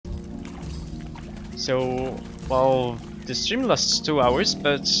So, well, the stream lasts 2 hours,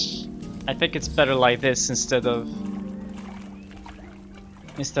 but I think it's better like this instead of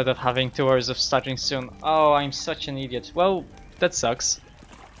having 2 hours of starting soon. Oh, I'm such an idiot. Well, that sucks.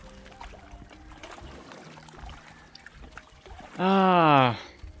 Ah,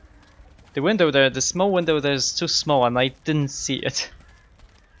 the window there, the small window there is too small and I didn't see it.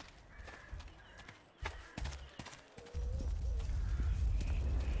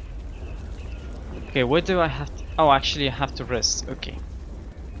 Okay, where do I have to... Oh, actually I have to rest. Okay.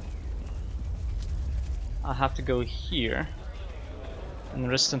 I have to go here and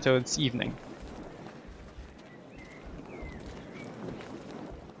rest until it's evening.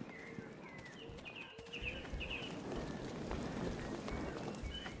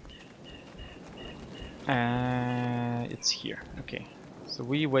 It's here. Okay. So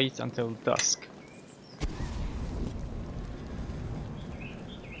we wait until dusk.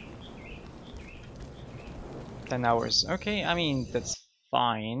 $10 hours. Okay, I mean, that's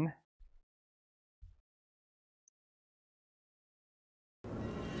fine.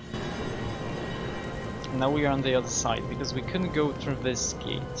 Now we are on the other side because we couldn't go through this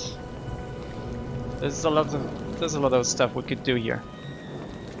gate. There's a lot of stuff we could do here.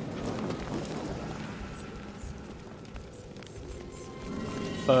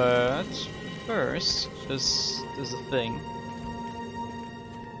 But first, there's a thing.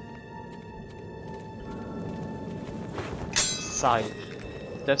 Scythe.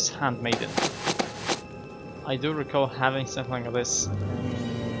 Death's Handmaiden. I do recall having something like this,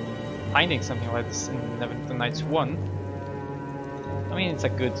 finding something like this in Neverwinter Nights 1. I mean, it's a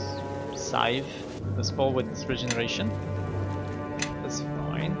good scythe. The spell with regeneration. That's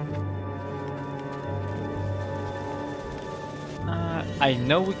fine. I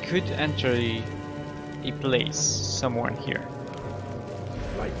know we could enter a place somewhere in here.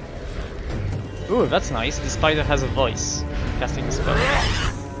 Right. Ooh, that's nice. The spider has a voice. Casting a spell.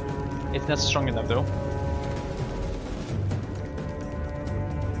 It's not strong enough though.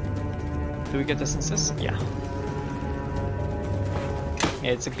 Do we get essences? Yeah.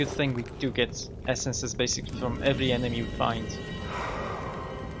 Yeah, it's a good thing we do get essences basically from every enemy we find.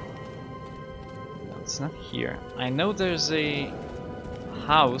 No, it's not here. I know there's a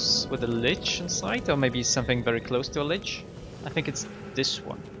house with a lich inside, or maybe something very close to a lich. I think it's this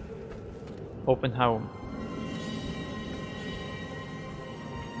one. Open home.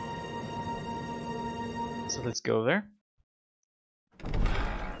 So let's go there.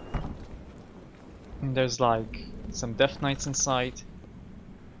 And there's like some death knights inside.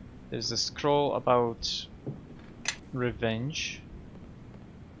 There's a scroll about revenge.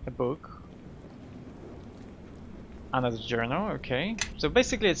 A book. Another journal, okay. So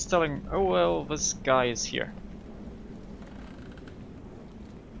basically it's telling, oh well, this guy is here.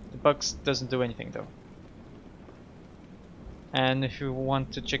 The box doesn't do anything though. And if you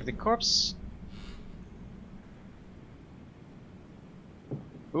want to check the corpse...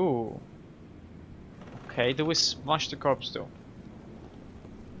 Ooh. Okay, do we smash the corpse though?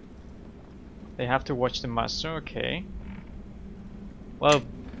 They have to watch the master, okay. Well,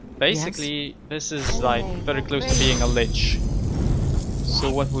 basically this is like very close to being a lich. So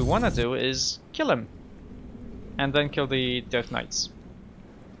what we want to do is kill him. And then kill the Death Knights.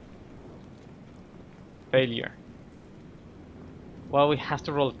 Failure. Well, we have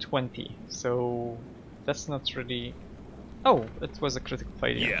to roll 20, so that's not really... Oh, it was a critical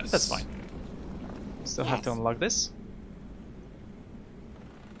failure. Yes. That's fine. Still have to unlock this.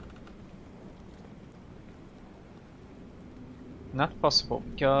 Not possible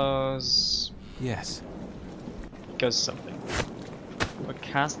because... Yes. Because something. We'll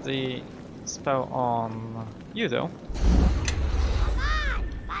cast the spell on you though.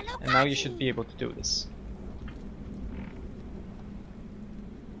 And now you should be able to do this.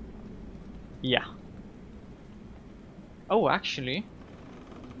 Yeah. Oh, actually,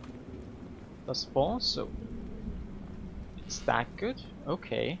 plus 4, so it's that good?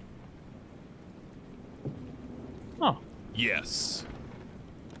 Okay. Oh. Yes.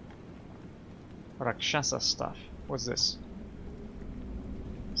 Rakshasa stuff. What's this?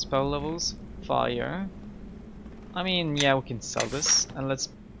 Spell levels, fire. I mean, yeah, we can sell this, and let's...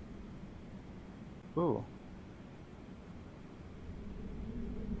 Ooh.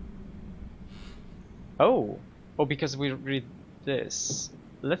 Oh! Oh, because we read this.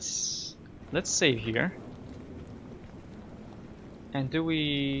 Let's save here. And do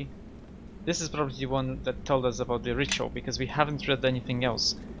we... This is probably the one that told us about the ritual, because we haven't read anything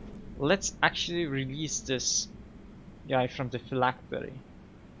else. Let's actually release this guy from the phylactery.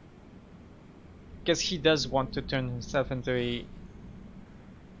 Because he does want to turn himself into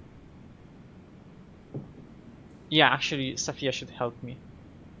Yeah, actually, Safiya should help me.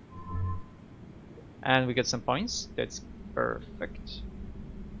 And we get some points. That's perfect.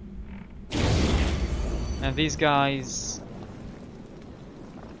 And these guys...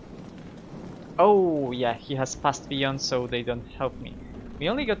 Oh, yeah, he has passed beyond, so they don't help me. We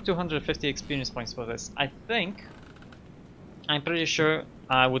only got 250 experience points for this. I'm pretty sure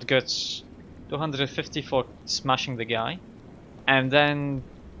I would get 250 for smashing the guy. And then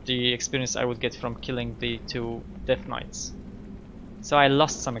the experience I would get from killing the 2 Death Knights. So I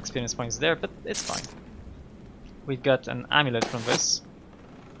lost some experience points there, but it's fine. We got an amulet from this.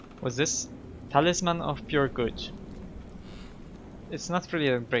 What's this? Talisman of Pure Good. It's not really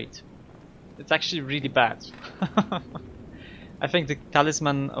that great. It's actually really bad. I think the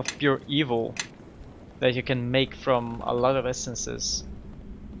Talisman of Pure Evil that you can make from a lot of essences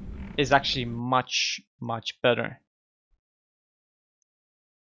is actually much, much better.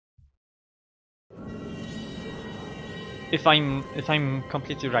 If I'm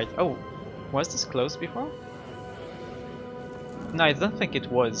completely right. Oh, was this closed before? No, I don't think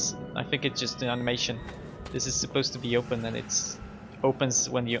it was. I think it's just an animation. This is supposed to be open and it opens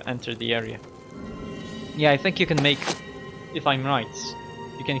when you enter the area. Yeah, I think you can make, if I'm right,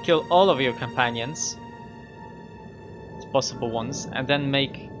 you can kill all of your companions, possible ones, and then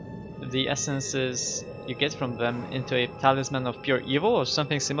make the essences you get from them into a Talisman of Pure Evil or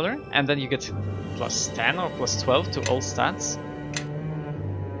something similar, and then you get plus 10 or plus 12 to all stats.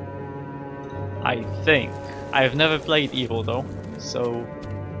 I think. I've never played Evil though, so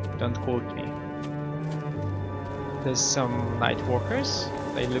don't quote me. There's some Nightwalkers.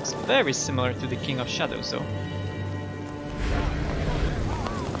 They look very similar to the King of Shadows though.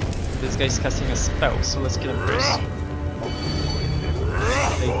 This guy's casting a spell, so let's kill him first.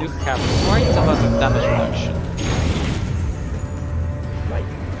 They do have quite a lot of damage reduction.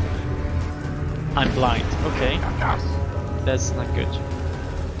 I'm blind, okay. That's not good.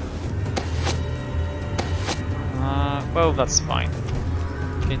 Well, that's fine.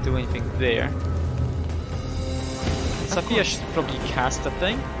 Can't do anything there. Safiya should probably cast a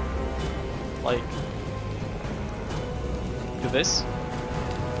thing. Like... do this.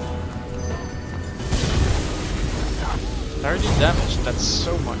 30 damage, that's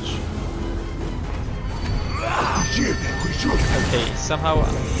so much. Okay, somehow...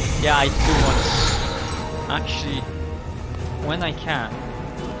 yeah, I do want... actually, when I can,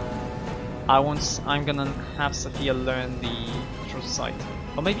 I'm gonna have Safiya learn the True Sight.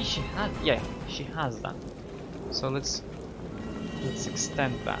 Or maybe she has... yeah, she has that. So let's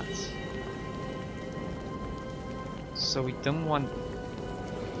extend that. So we don't want...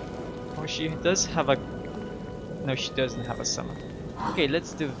 oh, she does have a... no, she doesn't have a summon. Okay,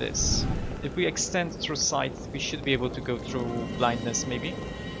 let's do this. If we extend True Sight, we should be able to go through blindness, maybe.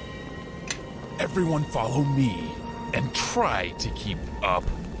 Everyone follow me and try to keep up.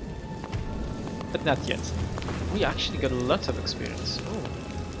 But not yet. We actually got a lot of experience. Oh.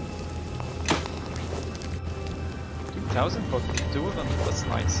 2,000 for 2 of them, that's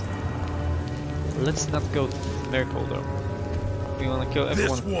nice. Let's not go to Miracle though. We want to kill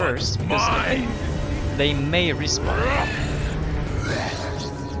everyone first, because I think they may respawn.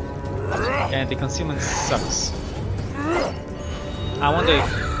 And the concealment sucks. I wonder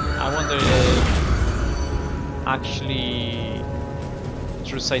actually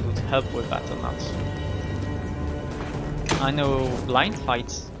True Sight would help with that or not. I know Blind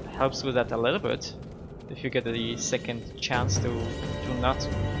Fight helps with that a little bit, if you get the second chance to not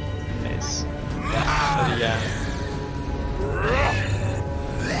miss. But yeah.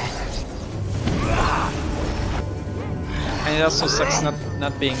 And it also sucks not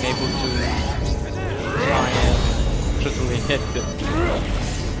being able to try and critically hit it.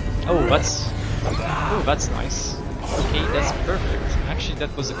 Oh, that's nice. Okay, that's perfect. Actually,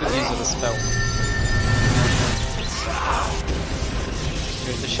 that was a good use of the spell.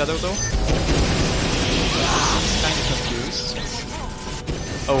 Here's the shadow though. He's kind of confused.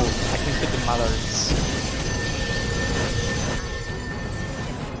 Oh, I can hit the mallards.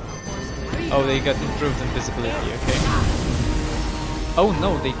 Oh, they got improved invisibility, okay. Oh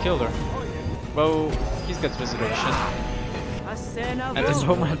no, they killed her. Well, he's got resurrection. At the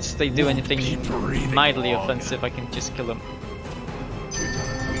moment they do anything mildly offensive, I can just kill them.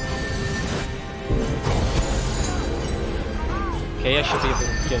 Okay, I should be able to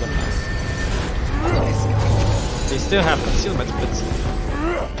kill them now. They still have concealment, but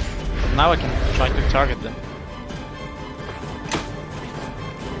now I can try to target them.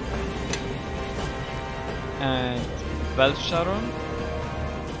 And Velsharon.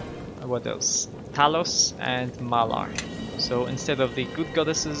 What else? Talos and Malar. So instead of the good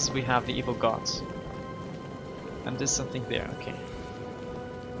goddesses, we have the evil gods. And there's something there, okay.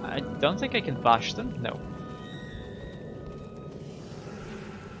 I don't think I can bash them, no.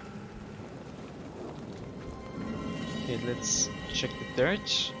 Okay, let's check the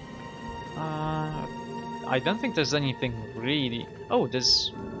dirt. I don't think there's anything really... Oh,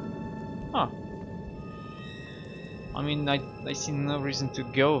 there's... Huh. I mean, I see no reason to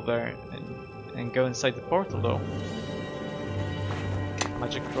go there and go inside the portal though.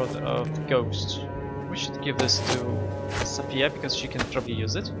 Magic Rod of the Ghost. We should give this to Sapia because she can probably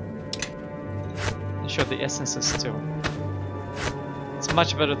use it. And show the essences too. It's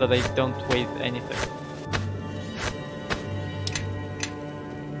much better that I don't wait anything.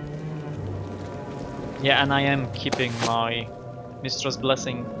 Yeah, and I am keeping my Mistress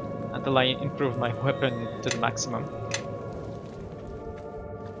Blessing until I improve my weapon to the maximum.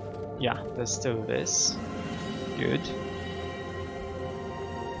 Yeah, let's do this. Good.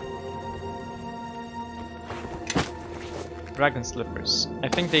 Dragon Slippers. I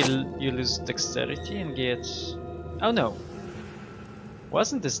think you lose dexterity and get... Oh no!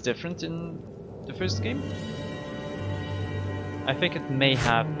 Wasn't this different in the first game? I think it may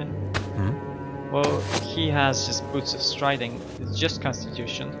have been. Well, he has just Boots of Striding, it's just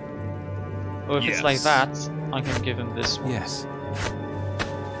Constitution. Or if it's like that, I can give him this one. Yes.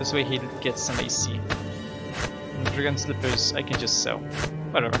 This way he'll get some AC. And Dragon Slippers I can just sell.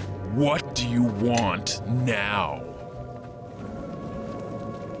 Whatever. What do you want now?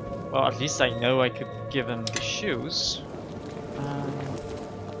 Well, at least I know I could give him the shoes.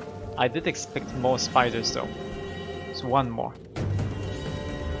 I did expect more spiders though. So one more.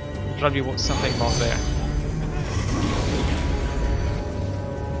 Probably something more there.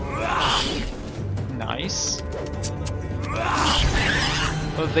 Nice.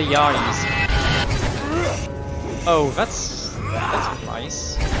 Well, they are easy. Oh, that's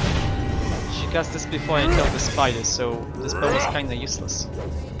nice. She cast this before I killed the spider, so this spell was kinda useless.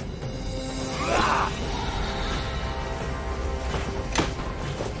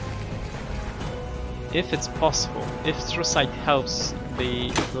 If it's possible, if True Sight helps,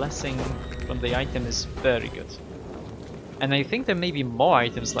 the blessing from the item is very good. And I think there may be more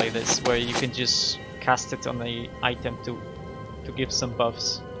items like this where you can just cast it on the item to give some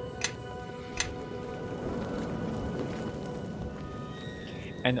buffs.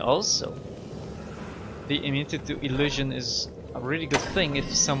 And also, the immunity to illusion is a really good thing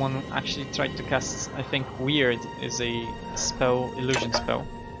if someone actually tried to cast, I think Weird is a spell, illusion spell.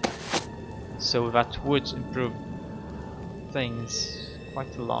 So that would improve things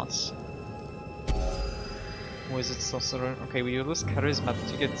quite a lot. Wizard Sorcerer. Okay, we lose Charisma,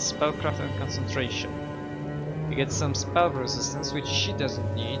 but you get Spellcraft and Concentration. You get some spell resistance, which she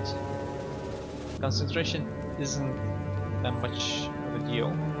doesn't need. Concentration isn't that much of a deal.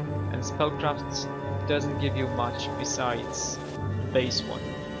 And Spellcraft doesn't give you much besides the base one.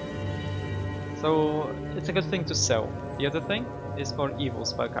 So it's a good thing to sell. The other thing is for evil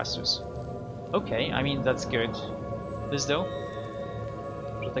spellcasters. Okay, I mean that's good. This though,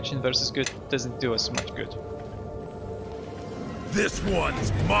 protection versus good doesn't do us much good. This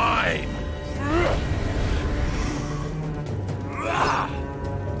one's mine!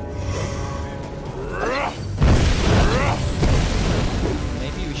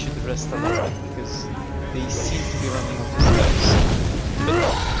 Maybe we should rest a little bit because they seem to be running out of spells.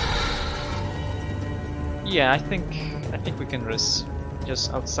 But yeah, I think we can rest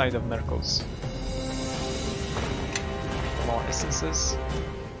just outside of miracles. More essences.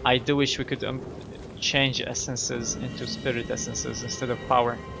 I do wish we could change essences into spirit essences instead of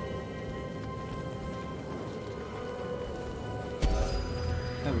power.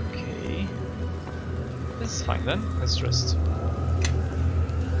 Okay. This is fine then, let's rest.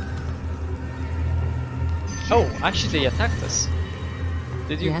 Oh, actually they attacked us.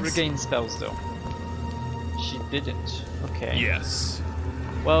 Did you regain spells though? She didn't. Okay. Yes.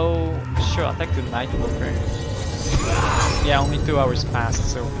 Well, sure, attack the Nightwalker. Yeah, only 2 hours passed,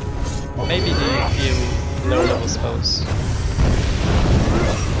 so maybe they few low-level spells.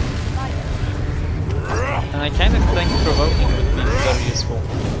 And I kind of think provoking would be very useful.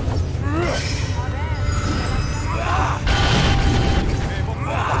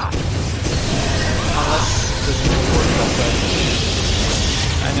 Unless it doesn't work that way.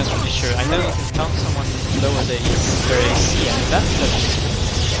 I'm not really sure. I know you can count someone lower their AC, and that's the only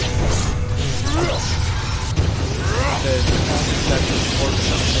that works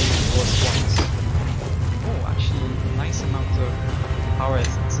on maybe worse ones. Oh, actually, a nice amount of power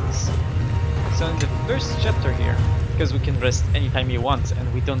essences. So in the first chapter here, because we can rest anytime we want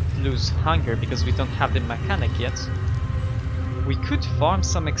and we don't lose hunger because we don't have the mechanic yet, we could farm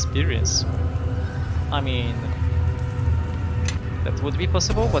some experience. I mean, that would be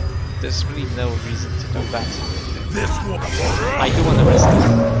possible, but there's really no reason to do that. This will I do want to rest it.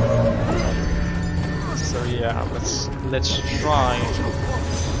 So yeah, let's try.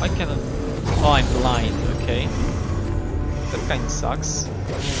 I cannot. Oh, I'm blind. Okay, that kind of sucks.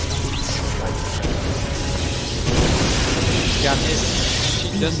 Gun is. She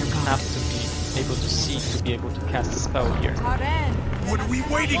doesn't have to be able to see to be able to cast a spell here. What are we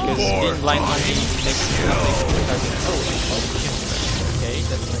waiting Because for? being blind only makes it nothing for the target. Oh, okay,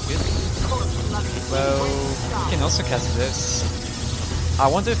 that's not good. Well, you can also cast this. I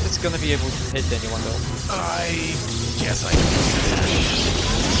wonder if it's gonna be able to hit anyone though. I guess I can do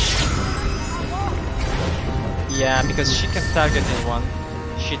that. Yeah, because she can target anyone.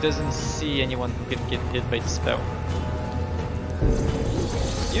 She doesn't see anyone who can get hit by the spell.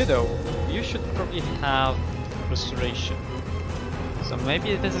 You though, you should probably have restoration. So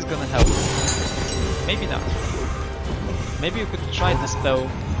maybe this is gonna help. Maybe not. Maybe we could try the spell.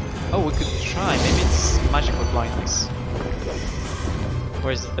 Oh, we could try. Maybe it's magical blindness.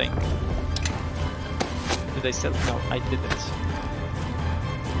 Where's the thing? Did I sell? No, I didn't.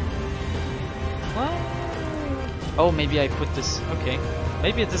 Well, oh, maybe I put this. Okay,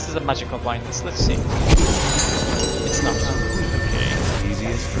 maybe this is a magical blindness. Let's see. It's not. Okay.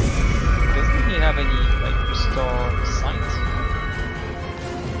 Easiest for Doesn't he have any like restore sight?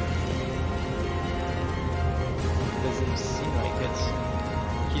 Doesn't seem like it.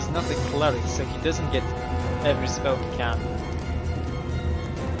 He's not a cleric, so he doesn't get every spell he can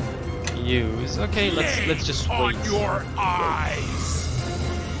use. Okay, let's just wait. on your eyes.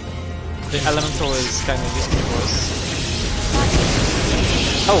 The elemental is kind of useful for us.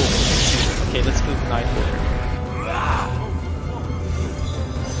 Oh, okay, let's move knight there.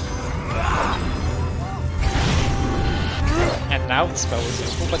 And now the spell is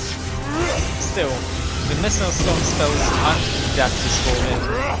useful, but still, the missile stone spells aren't that useful in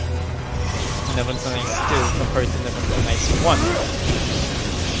Neverwinter Nights 2 compared to Neverwinter Nights 1.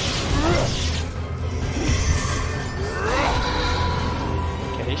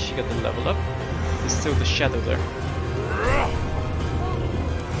 Okay, she got the level up. There's still the shadow there.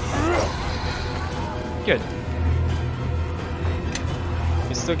 Good.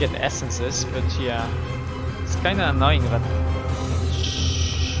 We still get essences, but yeah, it's kind of annoying that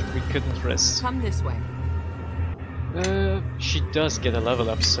we couldn't rest. Come this way. She does get a level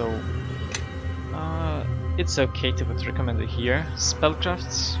up, so it's okay to put recommended here.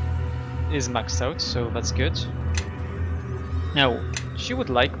 Spellcraft is maxed out, so that's good. Now, she would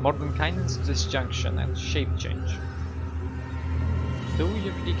like more than kindness, disjunction, and shape change. Do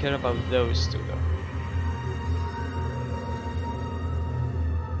you really care about those two though?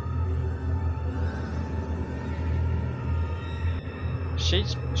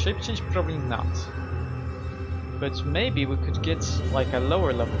 Shape change probably not. But maybe we could get like a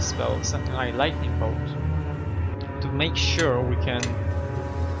lower level spell, something like lightning bolt, to make sure we can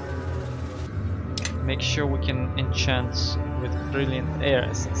enchant with brilliant air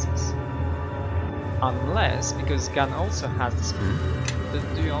essences. Unless, because Gun also has this.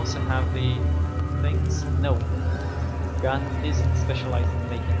 Do you also have the things? No. Gun isn't specialized in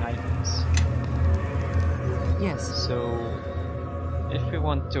making items. Yes. So if we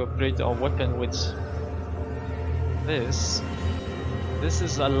want to upgrade our weapon with this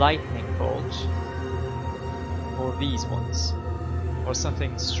is a lightning bolt, or these ones, or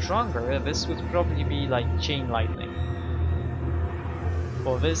something stronger. This would probably be like chain lightning.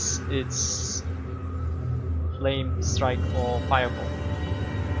 For this, it's flame strike or fireball.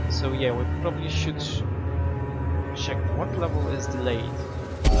 So yeah, we probably should check what level is delayed.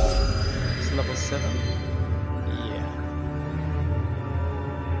 It's level 7. Yeah.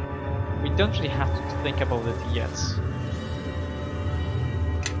 We don't really have to think about it yet.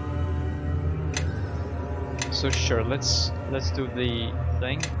 So sure, let's do the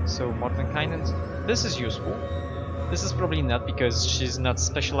thing. So Mordenkainen, this is useful. This is probably not because she's not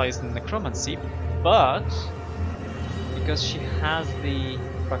specialized in necromancy, but because she has the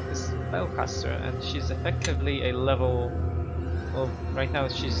practice spellcaster and she's effectively a level of, right now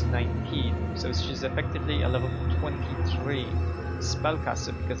she's 19, so she's effectively a level 23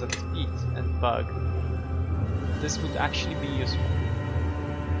 spellcaster because of speed and bug. This would actually be useful.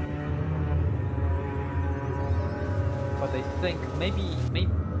 But I think maybe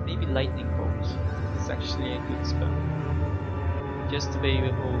lightning bolt is actually a good spell, just to be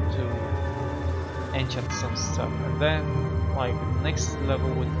able to enchant some stuff. And then like next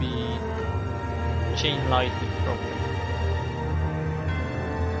level would be chain lightning probably,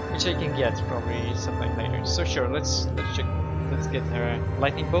 which I can get probably sometime later. So sure, let's check. Let's get her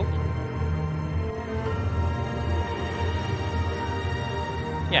lightning bolt.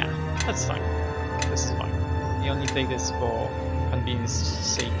 That's fine. This is fine. We only take this for convenience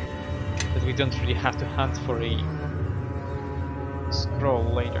sake, but we don't really have to hunt for a scroll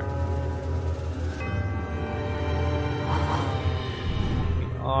later. We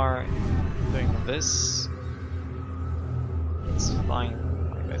are doing this. It's fine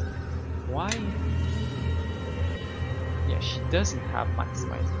like that. Why? Yeah, she doesn't have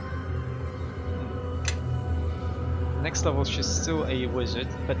maximize. Next level she's still a wizard,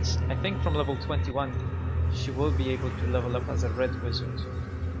 but I think from level 21 she will be able to level up as a red wizard.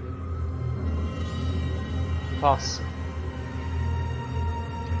 Pass.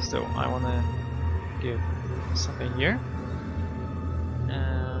 So I wanna give something here.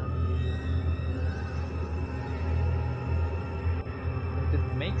 Would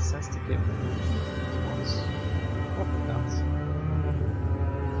it make sense to give once? Probably not.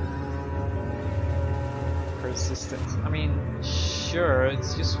 Persistent. I mean, sure,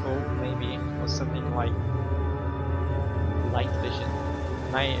 it's useful maybe for something like light vision,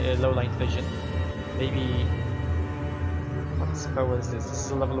 low light vision. Maybe. What spell is this? This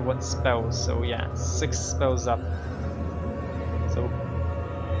is a level 1 spell, so yeah, 6 spells up. So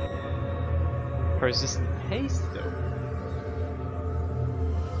persistent haste though.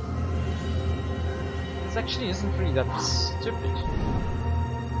 This actually isn't really that stupid.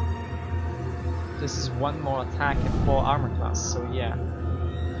 This is 1 more attack and 4 armor class, so yeah.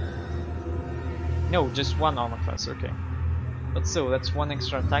 No, just 1 armor class, okay. But so, that's 1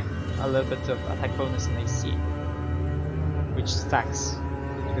 extra attack, a little bit of attack bonus in AC. Which stacks,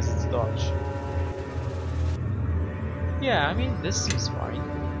 because it's dodge. Yeah, I mean, this seems fine.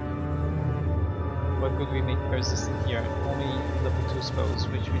 What could we make persistent here? Only level 2 spells,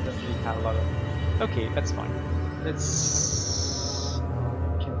 which we don't really have a lot of. Okay, that's fine. Let's...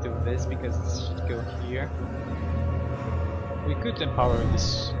 can do this, because this should go here. We could empower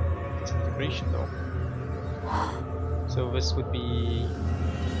this integration though. So this would be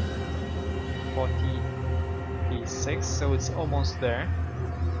 46, so it's almost there.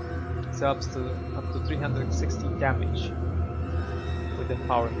 So up to 360 damage with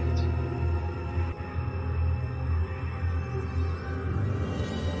empowerment.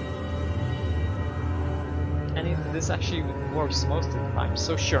 And this actually works most of the time,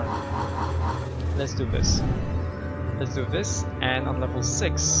 so sure. Let's do this. Let's do this, and on level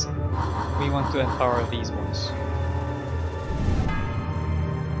 6 we want to empower these ones.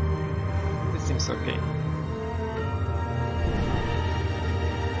 This seems okay.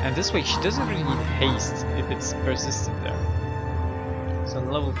 And this way she doesn't really need haste if it's persistent there. So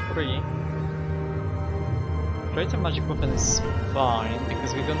on level 3, greater magic weapon is fine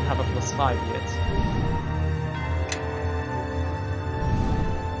because we don't have a +5 yet.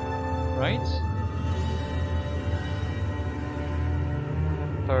 Right?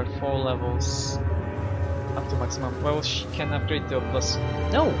 There are 4 levels up to maximum. Well, she can upgrade to a plus.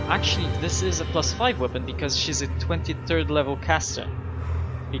 No, actually, this is a +5 weapon because she's a 23rd level caster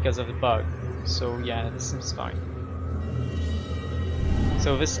because of the bug. So yeah, this seems fine.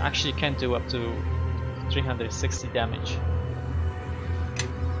 So this actually can do up to 360 damage.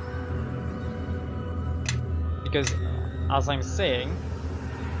 Because, as I'm saying,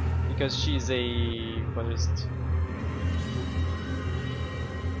 because she's a, what is it?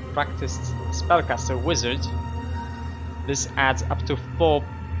 Practiced spellcaster wizard, this adds up to 4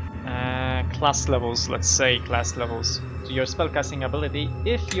 class levels, let's say class levels, to your spellcasting ability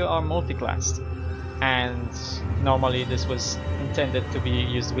if you are multi-classed. And normally this was intended to be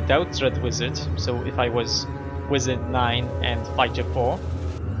used without Red Wizard, so if I was Wizard 9 and Fighter 4,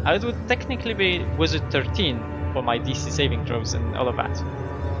 I would technically be Wizard 13 for my DC saving throws and all of that.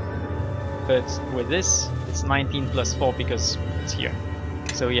 But with this, it's 19 plus 4 because it's here.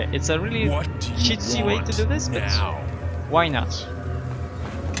 So yeah, it's a really cheatsy way to do this, but why not?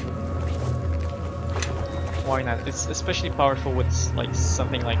 Why not? It's especially powerful with like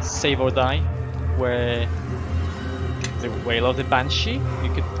something like Save or Die, where the Wail of the Banshee,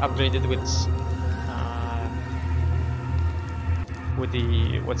 you could upgrade it with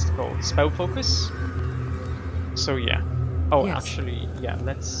the, what's it called, Spell Focus. So yeah. Oh, yes. Actually, yeah,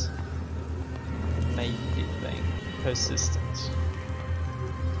 let's make it like persistent.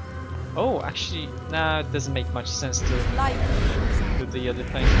 Oh, actually, nah, it doesn't make much sense to do the other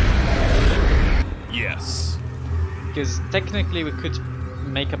thing. Yes. Because technically we could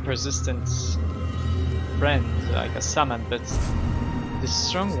make a persistent friend, like a summon, but the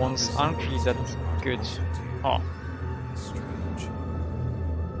strong ones aren't really that good. Oh.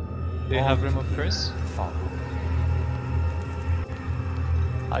 Do you have Remove Curse?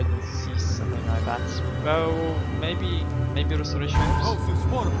 I didn't see something like that. Well, maybe Restoration.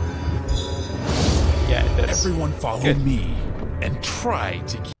 Yeah, it does. Everyone follow Good. me and try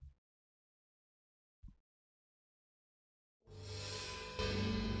to keep...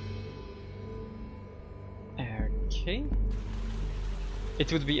 Okay.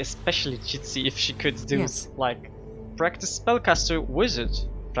 It would be especially cheatsy if she could do Yes. like practice spellcaster wizard,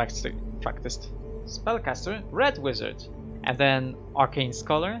 practiced spellcaster red wizard, and then arcane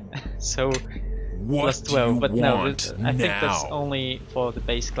scholar. So What plus do 12. you But no, want I think that's now? only for the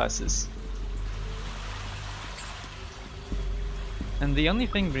base classes. And the only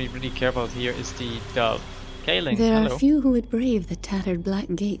thing we really care about here is the dove. Kaling, There hello. are few who would brave the tattered black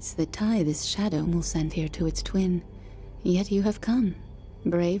gates that tie this shadow will send here to its twin. Yet you have come,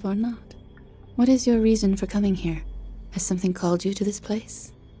 brave or not. What is your reason for coming here? Has something called you to this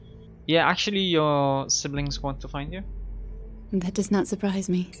place? Yeah, actually your siblings want to find you. That does not surprise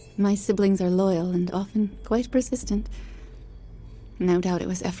me. My siblings are loyal and often quite persistent. No doubt it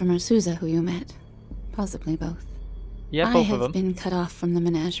was Ephraim or Souza who you met. Possibly both. Yeah, I both of have them. been cut off from the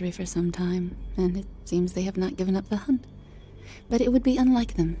menagerie for some time, and it seems they have not given up the hunt. But it would be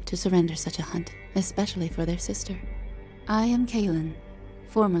unlike them to surrender such a hunt, especially for their sister. I am Kaelin,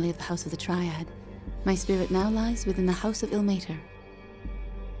 formerly of the House of the Triad. My spirit now lies within the House of Ilmater.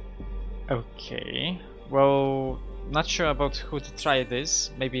 Okay. Well, not sure about who the triad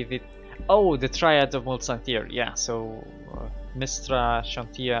is. Maybe the... Oh, the triad of Mulsanthir. Yeah, so Mistra,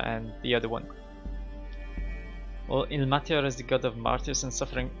 Shantia, and the other one. Well, Ilmater is the god of martyrs and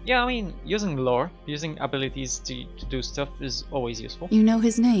suffering. Yeah, I mean, using lore, using abilities to do stuff is always useful. You know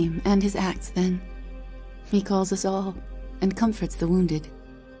his name and his acts, then. He calls us all, and comforts the wounded.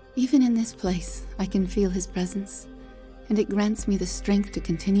 Even in this place, I can feel his presence, and it grants me the strength to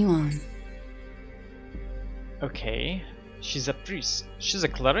continue on. Okay. She's a priest. She's a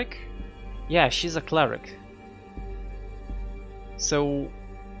cleric? Yeah, she's a cleric. So,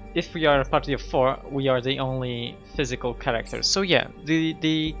 if we are a party of 4, we are the only physical characters. So yeah,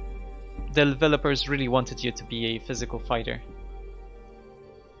 the developers really wanted you to be a physical fighter.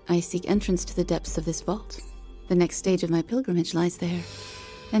 I seek entrance to the depths of this vault. The next stage of my pilgrimage lies there,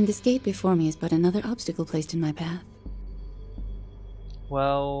 and this gate before me is but another obstacle placed in my path.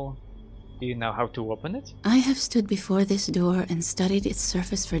 Well, do you know how to open it? I have stood before this door and studied its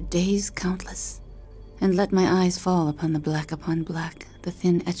surface for days countless, and let my eyes fall upon black, the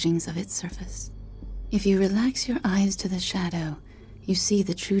thin etchings of its surface. If you relax your eyes to the shadow, you see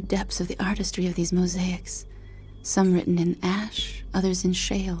the true depths of the artistry of these mosaics, some written in ash, others in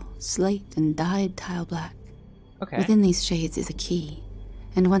shale, slate, and dyed tile black. Okay. Within these shades is a key,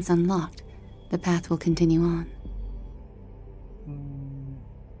 and once unlocked, the path will continue on.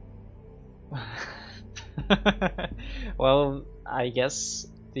 Well, I guess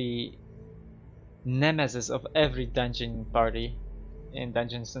the nemesis of every dungeon party in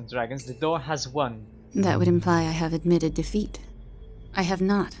Dungeons and Dragons, the door has one. That would imply I have admitted defeat. I have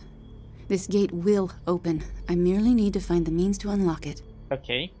not. This gate will open. I merely need to find the means to unlock it.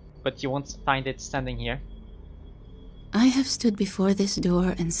 Okay, but you won't find it standing here. I have stood before this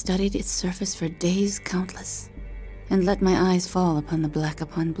door and studied its surface for days countless, and let my eyes fall upon black,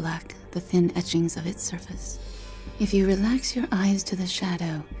 the thin etchings of its surface. If you relax your eyes to the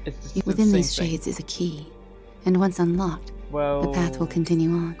shadow, within these shades is a key, and once unlocked, well, the path will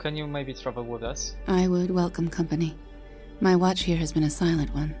continue on. Can you maybe travel with us? I would welcome company. My watch here has been a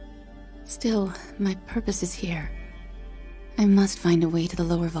silent one. Still, my purpose is here. I must find a way to the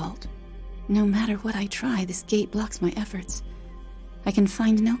lower vault. No matter what I try, this gate blocks my efforts. I can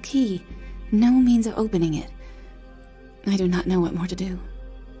find no key, no means of opening it. I do not know what more to do.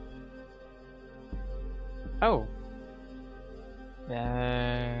 Oh.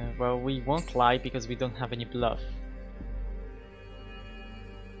 Well, we won't lie because we don't have any bluff.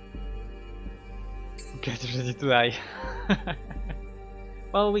 Get ready to die.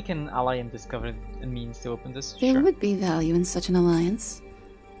 Well, we can ally and discover a means to open this. There Sure. would be value in such an alliance.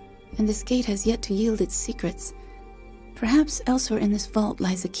 And this gate has yet to yield its secrets. Perhaps elsewhere in this vault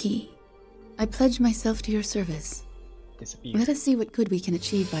lies a key. I pledge myself to your service. Disappear. Let us see what good we can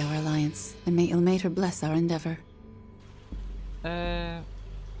achieve by our alliance, and may Ilmater bless our endeavor.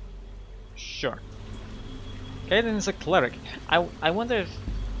 Sure. Kaelin is a cleric. I wonder if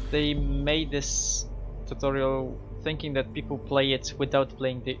they made this tutorial thinking that people play it without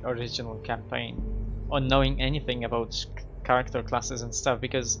playing the original campaign, or knowing anything about character classes and stuff,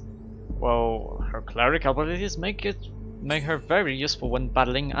 because, well, her cleric abilities make her very useful when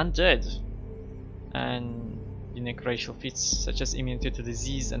battling undead, and unique racial feats such as immunity to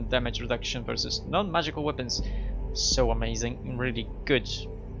disease and damage reduction versus non-magical weapons. So amazing, really good.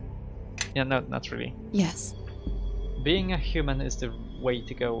 Yeah, no, not really. Yes. Being a human is the way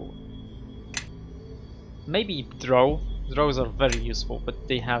to go. Maybe draw. Draws are very useful, but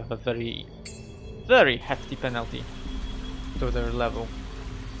they have a very, very hefty penalty to their level.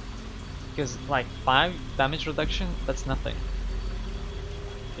 Because like 5 damage reduction, that's nothing.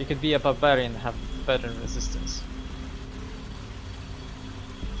 You could be a barbarian and have better resistance.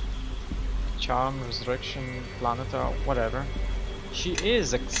 Charm, Resurrection, Planetar, whatever. She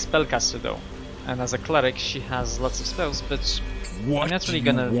is a spellcaster though, and as a cleric she has lots of spells, but I'm not really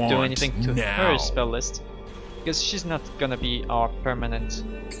gonna do anything to her spell list, because she's not gonna be our permanent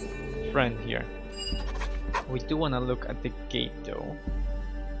friend here. We do wanna look at the gate though,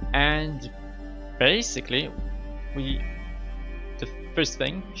 and basically the first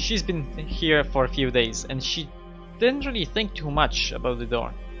thing, she's been here for a few days and she didn't really think too much about the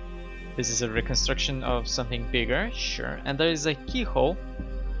door. This is a reconstruction of something bigger, sure, and there is a keyhole,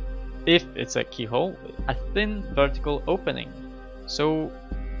 if it's a keyhole, a thin vertical opening. So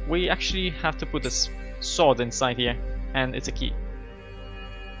we actually have to put a sword inside here, and it's a key.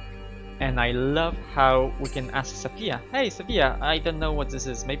 And I love how we can ask Sophia, hey Sophia, I don't know what this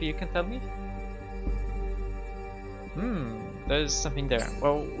is, maybe you can tell me? There's something there.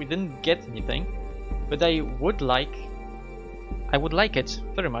 Well, we didn't get anything, but I would like it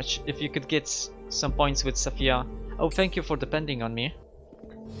very much if you could get some points with Sophia. Oh, thank you for depending on me.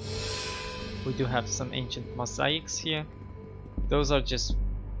 We do have some ancient mosaics here. Those are just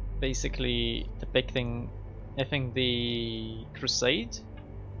basically depicting, I think, the crusade.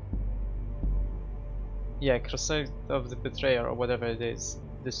 Yeah, crusade of the betrayer or whatever it is.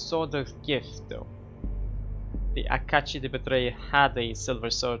 The sword of gift though. The Akachi the betrayer had a silver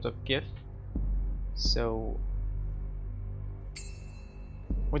sword of gift. So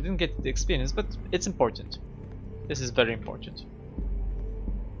we didn't get the experience, but it's important. This is very important.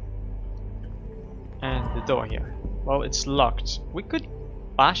 And the door here. Well, it's locked. We could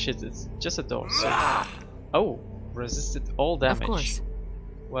bash it. It's just a door. So. Oh, resisted all damage. Of course.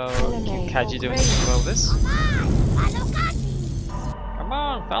 Well, can Kaji do anything about this? Come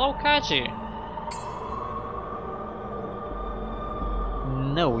on, fellow Kaji.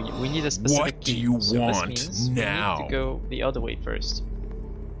 No, we need a specific What do key. you so want this means now? we need to go the other way first.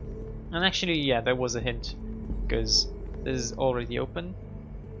 And actually, yeah, that was a hint, because this is already open.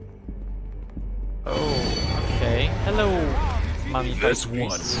 Oh, okay. Hello, mommy. This one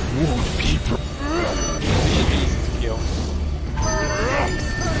won't be. Should be easy to kill.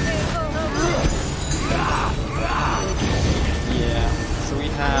 Yeah. So we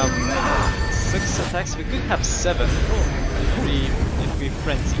have 6 attacks. We could have 7 if we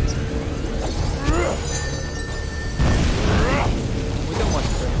frenzied. We don't want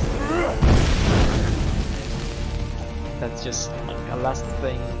to frenzy. That's just like a last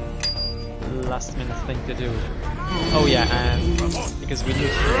minute thing to do. Oh yeah, and because we need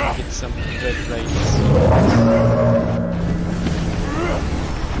to get some red rays.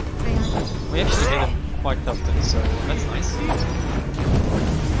 We actually hit them quite often, so that's nice.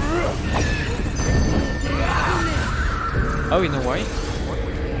 Oh, you know why?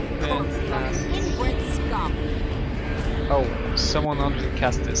 Oh, someone already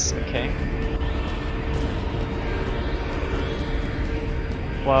cast this, okay.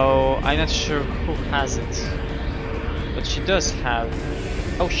 Well, I'm not sure who has it, but she does have...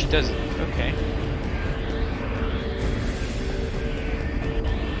 Oh, she does it, okay.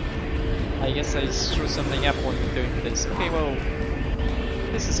 I guess I screw something up when doing this. Okay, well,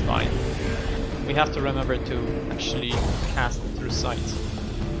 this is fine. We have to remember to actually cast it through sight.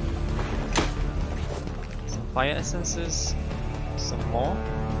 Some fire essences, some more.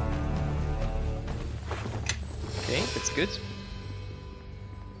 Okay, that's good.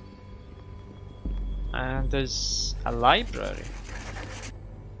 And there's a library.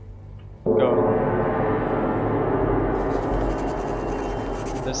 Go.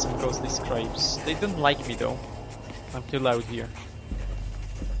 There's some ghostly scribes. They don't like me though. I'm too loud here.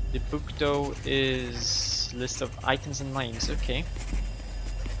 The book though is list of items and names. Okay.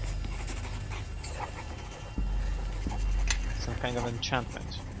 Some kind of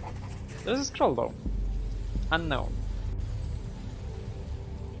enchantment. There's a scroll though. Unknown.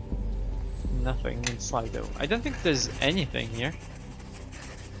 Nothing inside though. I don't think there's anything here.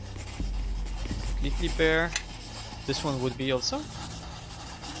 Completely bare. This one would be also?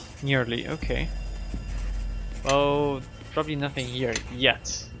 Nearly, okay. Oh, probably nothing here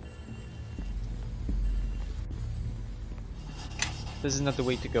yet. This is not the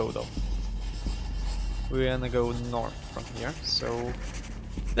way to go though. We're gonna go north from here, so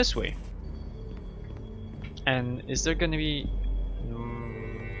this way. And is there gonna be...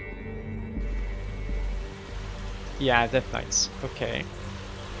 Yeah, Death Knights, okay.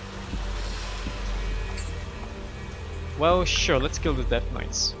 Well, sure, let's kill the Death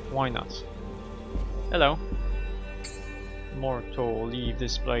Knights. Why not? Hello. Mortal, leave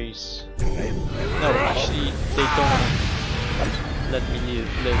this place. No, actually, they don't let me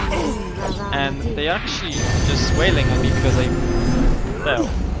live. And they actually just wailing on me because I fell.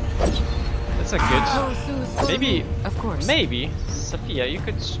 That's not good. Maybe, Of course. maybe, Sophia, you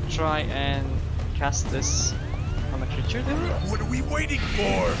could try and cast this on a creature then? What are we waiting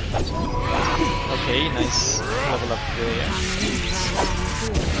for? Okay, nice level up there.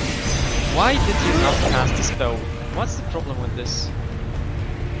 Why did you not cast the spell? What's the problem with this?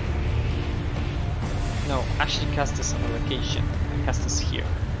 No, actually cast this on a location. Cast this here.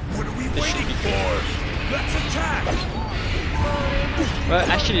 What are we This should waiting be good. for? Let's attack! Well,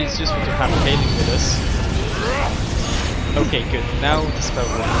 actually it's useful to have Hailing with us. Okay, good. Now the spell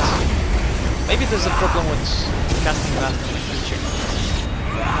works. Maybe there's a problem with casting that on a creature.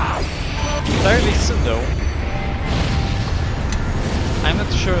 Fairly soon though. I'm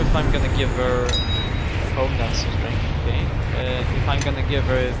not sure if I'm gonna give her home dancer's ring, okay? If I'm gonna give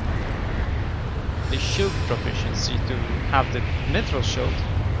her the shield proficiency to have the mithril shield,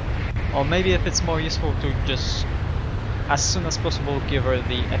 or maybe if it's more useful to just as soon as possible give her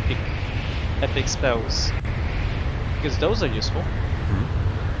the epic spells, because those are useful.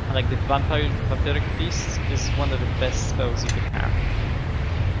 Like the vampiric beast is one of the best spells you can have.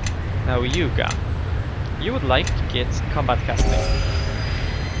 Now Yuga, you would like to get combat casting.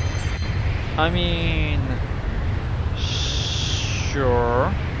 I mean,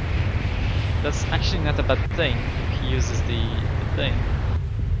 sure. That's actually not a bad thing if he uses the thing.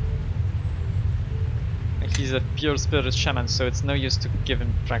 He's a pure spirit shaman, so it's no use to give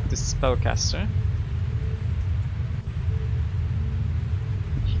him practice spellcaster.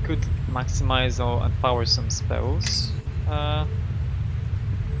 He could maximize or empower some spells,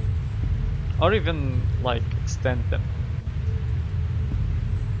 or even like extend them.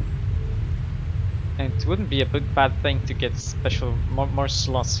 And it wouldn't be a bad thing to get special more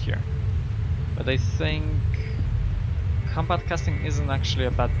slots here. But I think combat casting isn't actually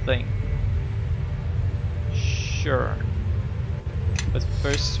a bad thing. Sure. But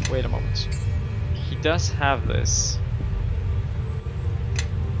first, wait a moment. He does have this.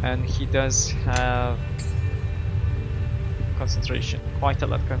 And he does have concentration. Quite a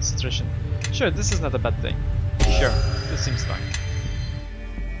lot of concentration. Sure, this is not a bad thing. Sure, this seems fine.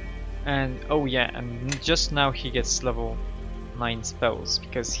 And oh yeah, and just now he gets level 9 spells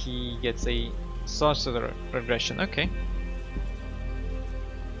because he gets a sorcerer regression. Okay.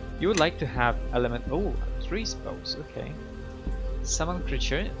 You would like to have element. Oh, 3 spells. Okay. Summon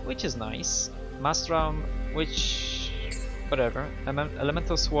creature, which is nice. Master Realm, which whatever.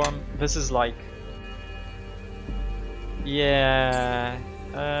 Elemental Swarm. This is like. Yeah.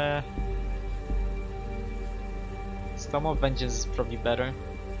 Storm of Vengeance is probably better.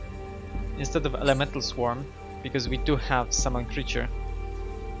 Instead of Elemental Swarm, because we do have Summon Creature,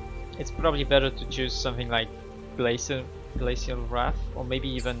 it's probably better to choose something like Glacial Wrath, or maybe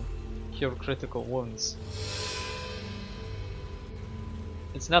even Cure Critical Wounds.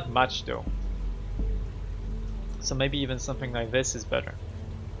 It's not much though, so maybe even something like this is better.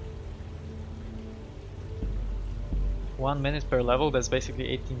 1 minute per level, that's basically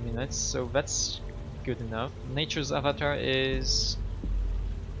 18 minutes, so that's good enough. Nature's Avatar is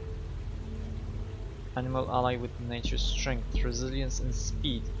animal ally with nature's strength, resilience and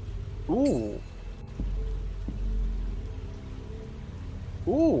speed. Ooh!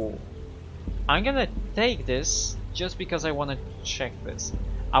 Ooh! I'm gonna take this just because I want to check this.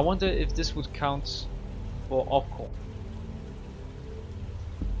 I wonder if this would count for Oko.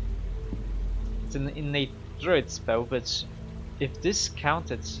 It's an innate druid spell, but if this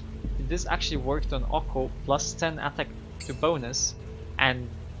counted, if this actually worked on Oko plus 10 attack to bonus and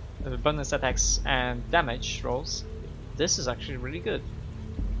bonus attacks and damage rolls, this is actually really good.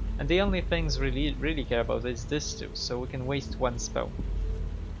 And the only things really care about is this too, so we can waste 1 spell.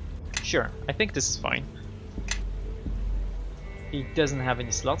 Sure, I think this is fine. He doesn't have any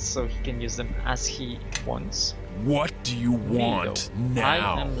slots, so he can use them as he wants. What do you want now?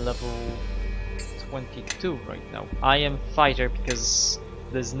 I am level 22 right now. I am fighter because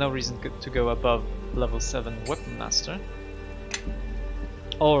there's no reason to go above level 7 weapon master.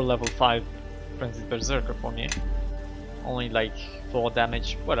 Or level 5 Frenzied Berserker for me. Only like 4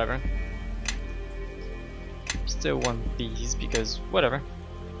 damage, whatever. Still want these because whatever.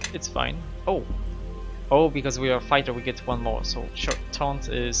 It's fine. Oh! Oh, because we are a fighter we get 1 more, so sure, taunt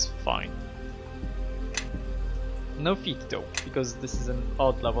is fine. No feat though, because this is an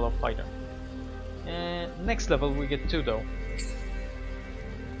odd level of fighter. And next level we get 2 though.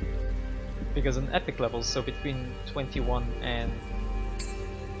 because on epic levels, so between 21 and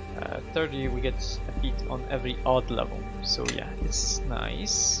 30 we get a feat on every odd level, so yeah, it's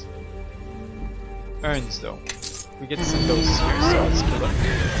nice. Urns though, we get some ghosts here, so let's kill them.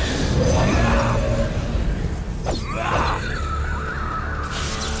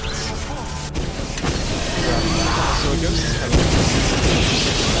 So a ghost is coming.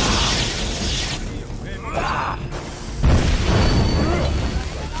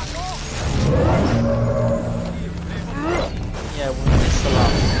 Yeah, we miss a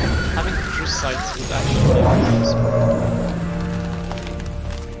lot. Having true sights would actually be useful.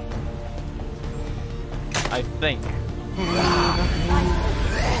 I think.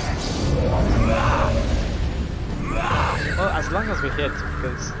 Well, as long as we hit,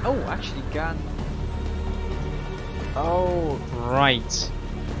 because... Oh, actually, Gan... Oh, right.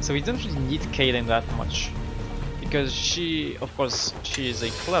 So we don't really need Kaylin that much. Because she, of course, she is a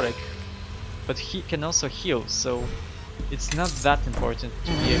cleric, but he can also heal, so it's not that important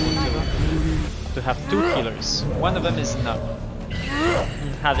to be able to have two healers. One of them is enough.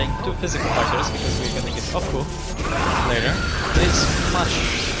 Having two physical fighters, because we're gonna get Oku later, is much,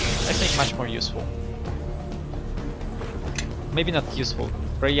 I think, much more useful. Maybe not useful,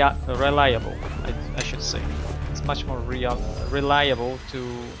 reliable, I should say. It's much more reliable to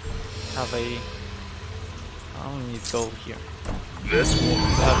have a... I don't need gold here. This one.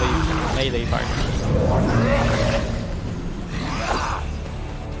 To have a melee fighter.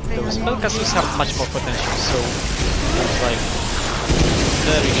 Those spellcasters have much more potential, so it's like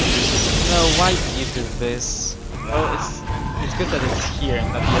very... No, why do you do this? Oh, it's good that it's here and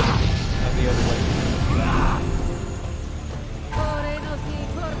not the other way.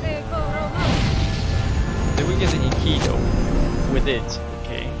 Did we get any key though? We did,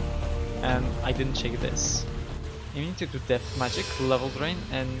 okay. And I didn't check this. Immunity to death magic, level drain,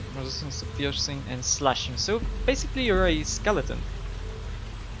 and resistance to piercing and slashing. So basically you're a skeleton.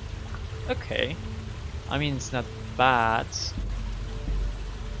 Okay. I mean, it's not bad.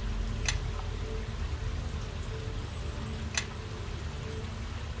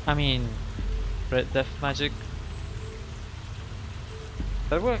 I mean, red death magic.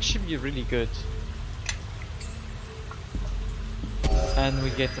 That will actually be really good. And we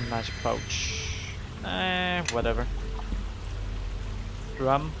get a magic pouch. Whatever.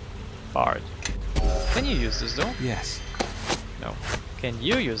 Drum, Bard. Can you use this though? Yes. No. Can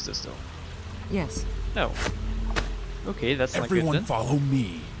you use this though? Yes. No. Okay, that's not good Everyone then. follow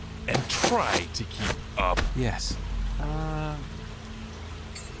me and try to keep up. Yes.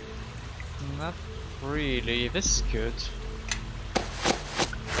 Not really. This is good.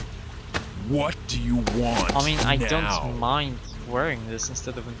 What do you want? I mean, I now? don't mind wearing this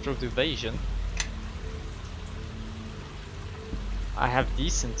instead of improved evasion. I have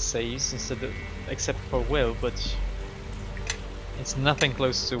decent saves instead of, except for will, but it's nothing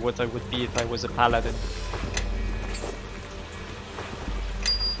close to what I would be if I was a paladin.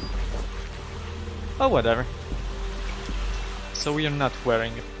 Oh, whatever. So we are not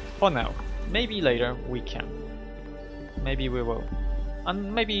wearing it for now. Maybe later we can. Maybe we will.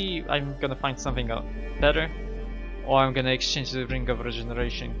 And maybe I'm gonna find something better, or I'm gonna exchange the Ring of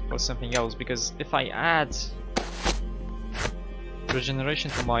Regeneration for something else, because if I add regeneration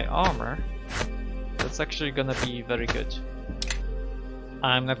to my armor, that's actually gonna be very good.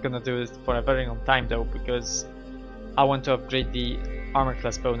 I'm not gonna do it for a very long time though, because I want to upgrade the armor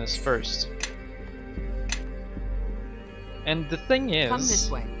class bonus first. And the thing is, Come this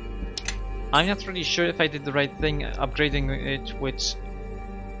way. I'm not really sure if I did the right thing upgrading it with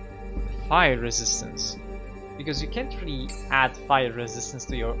fire resistance, because you can't really add fire resistance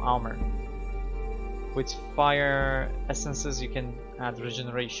to your armor. With fire essences you can add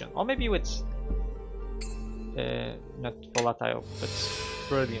regeneration, or maybe with not volatile but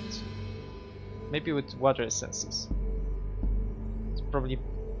brilliant, maybe with water essences.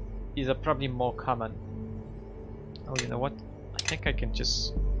 These are probably more common. Oh, you know what, I think I can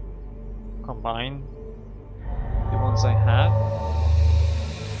just combine the ones I have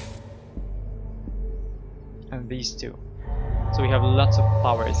and these two, so we have lots of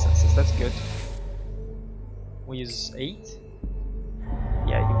power essences. That's good. We use 8?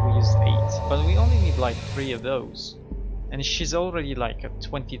 Yeah, we use 8, but we only need like 3 of those, and she's already like a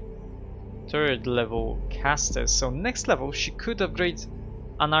 23rd level caster, so next level she could upgrade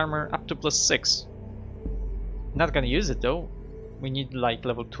an armor up to +6. Not gonna use it though. We need like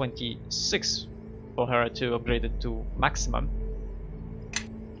level 26 for her to upgrade it to maximum.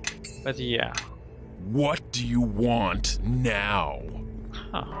 But yeah. What do you want now?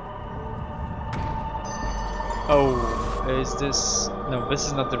 Huh. Oh. Is this... No, this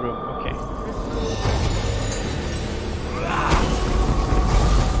is not the room. Okay.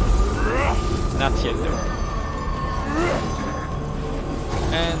 Not yet though.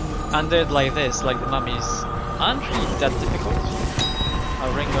 And undead like this, like the mummies, aren't really that difficult. A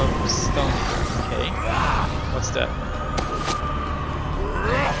ring of stone. Okay. What's that?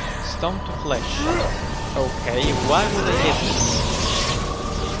 Stone to flesh. Okay, why would I get this?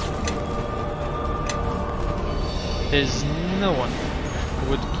 There's no one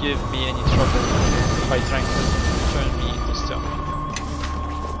who would give me any trouble by trying to turn me into stone.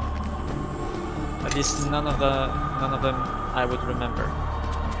 At least none of them I would remember.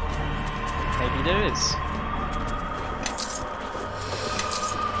 Maybe there is.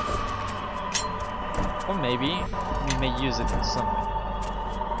 Or maybe we may use it in some way.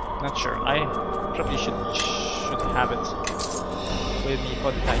 Not sure. I probably should have it with me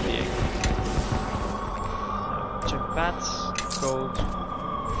for the time being. Check that. Gold.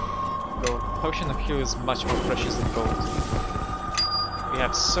 Gold. Potion of heal is much more precious than gold. We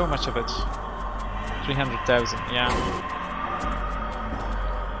have so much of it. 300,000, yeah.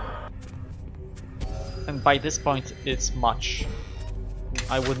 And by this point, it's much.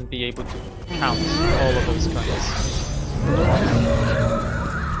 I wouldn't be able to count all of those coins.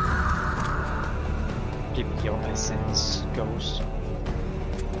 Give me all my sins, ghost.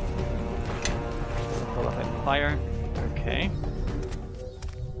 Pull up and fire. Okay.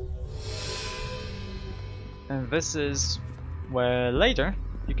 And this is where later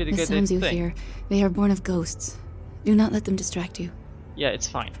you could The get sounds a you thing. hear, they are born of ghosts. Do not let them distract you. Yeah, it's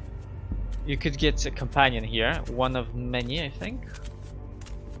fine. You could get a companion here, one of many, I think.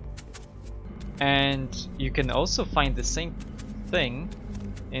 And you can also find the same thing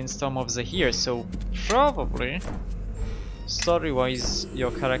in Storm of Zahir, so probably, story-wise,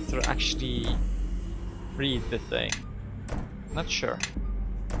 your character actually read the thing. Not sure.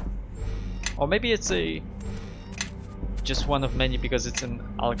 Or maybe it's just one of many because it's an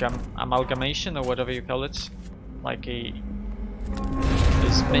amalgamation or whatever you call it. Like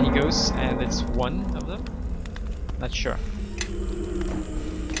there's many ghosts and it's one of them. Not sure.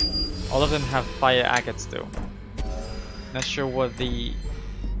 All of them have fire agates though. Not sure what the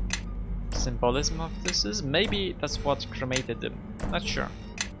symbolism of this is. Maybe that's what cremated them. Not sure.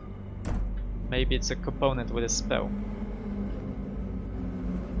 Maybe it's a component with a spell.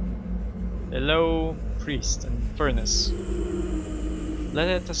 Hello, priest and furnace.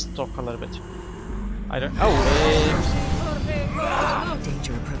 Let us talk a little bit. I don't. Oh,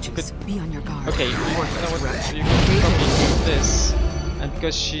 Danger approaches. Be on your guard. okay. You know what? You can probably do this, and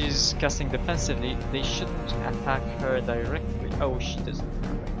because she's casting defensively, they shouldn't attack her directly. Oh, she doesn't.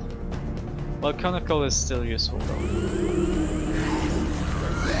 Well, conical is still useful though.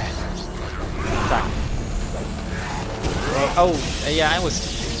 Attack. Oh, yeah, I was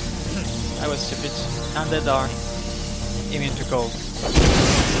stupid. I was stupid. Undead are immune to cold.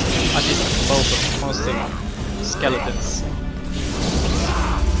 At least most of them. Skeletons.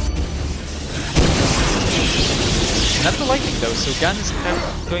 Not the lightning though, so gun is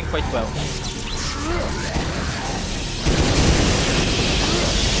doing quite well.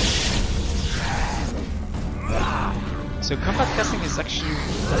 So combat casting is actually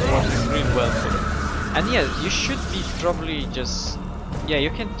working really well for them. And yeah, you should be probably just... Yeah, you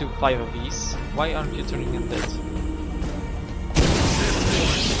can do 5 of these. Why aren't you turning undead?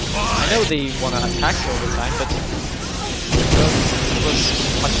 I know they wanna attack all the time, but it was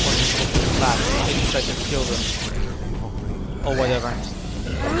much more useful to that. Maybe try to kill them. Or whatever.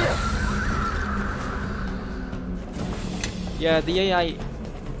 Yeah, the AI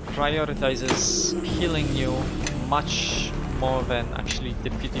prioritizes healing you much more than actually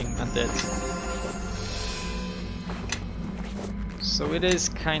defeating undead. So it is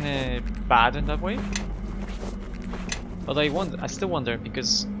kinda bad in that way. But I still wonder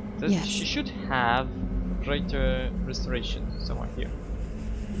because Yes. she should have greater restoration somewhere here.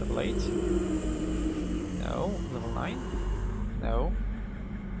 Level 8? No. Level 9? No.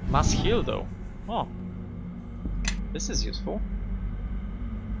 Mass heal though. Oh. This is useful.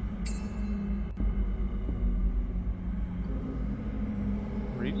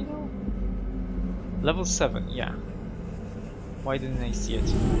 Really though? Level 7, yeah. Why didn't I see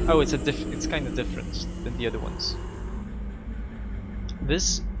it? Oh, it's kind of different than the other ones.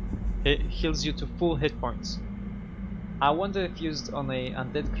 This, it heals you to full hit points. I wonder if used on a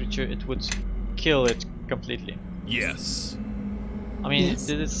undead creature it would kill it completely. Yes. I mean, Yes.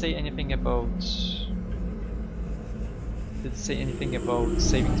 did it say anything about... Did it say anything about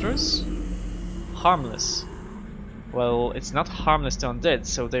saving throws? Harmless. Well, it's not harmless to undead,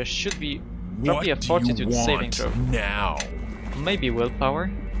 so there should be Probably a What do fortitude you saving want throw. now? Maybe willpower.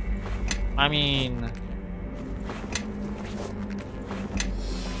 I mean,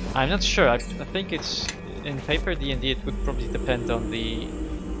 I'm not sure. I think it's in paper D&D. It would probably depend on the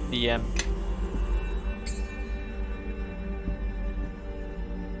DM.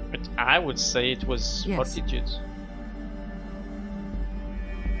 But I would say it was Yes. fortitude.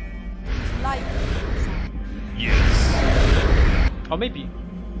 Yes. Or maybe.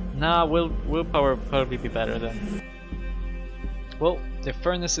 Nah, willpower would probably be better then. Well, the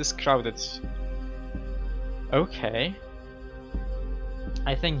furnace is crowded. Okay.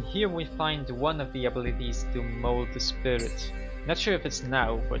 I think here we find one of the abilities to mold the spirit. Not sure if it's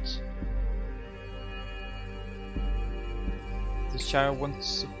now, but... The child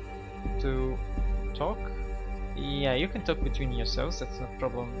wants to talk? Yeah, you can talk between yourselves, that's not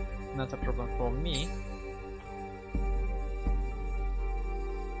a problem for me.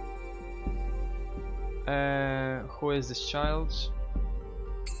 Who is this child?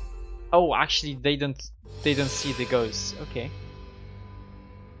 Oh, actually they don't see the ghosts. Okay.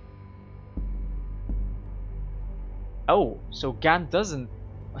 Oh, so Gan doesn't.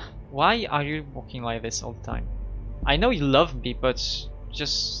 Why are you walking like this all the time? I know you love me, but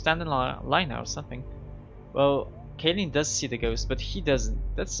just stand in line or something. Well, Kaelin does see the ghost, but he doesn't.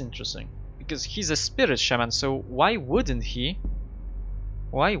 That's interesting. Because he's a spirit shaman, so why wouldn't he?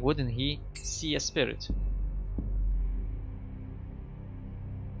 Why wouldn't he see a spirit?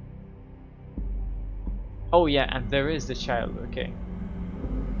 Oh yeah, and there is the child, okay.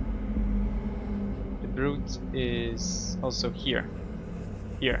 The brute is also here.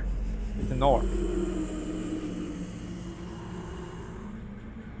 Here. With an orb.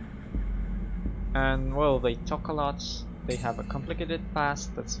 And well, they talk a lot. They have a complicated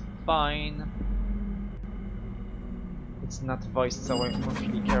past, that's fine. It's not voiced, so I don't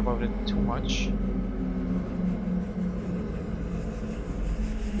really care about it too much.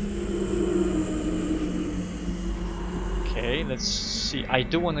 Okay, let's see. I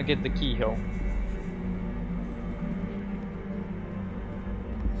do want to get the keyhole.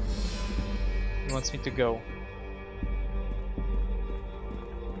 He wants me to go.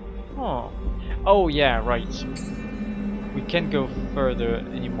 Oh. Oh yeah, right. We can't go further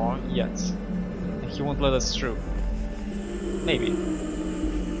anymore yet. He won't let us through. Maybe.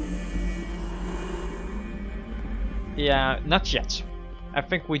 Yeah, not yet. I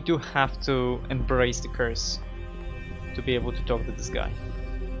think we do have to embrace the curse to be able to talk to this guy.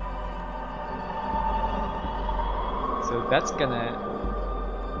 So that's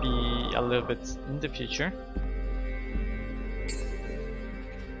gonna be a little bit in the future.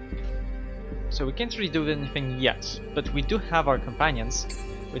 So we can't really do anything yet, but we do have our companions.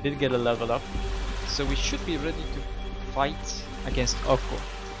 We did get a level up, so we should be ready to fight against Oko.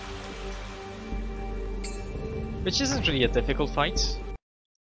 Which isn't really a difficult fight.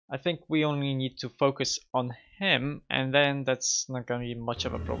 I think we only need to focus on him, and then that's not gonna be much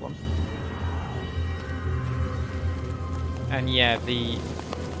of a problem. And yeah, the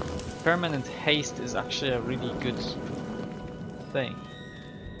permanent haste is actually a really good thing.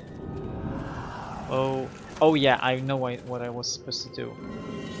 Oh yeah, I know what I was supposed to do.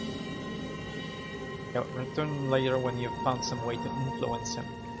 Yeah, return later when you've found some way to influence him.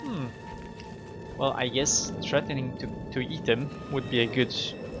 Well, I guess threatening to eat him would be a good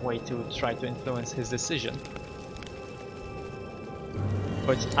way to try to influence his decision.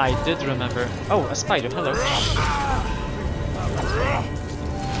 But I did remember... Oh, a spider, hello!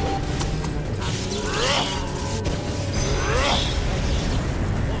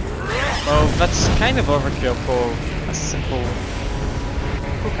 Oh, that's kind of overkill for a simple...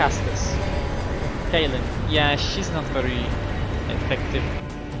 Who cast this? Kaelin. Yeah, she's not very effective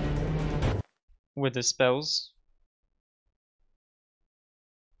with the spells.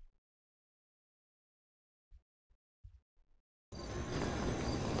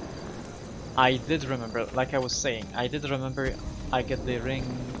 I did remember, like I was saying, I did remember I get the ring,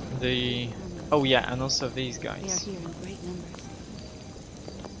 oh yeah, and also these guys. They are here in great numbers.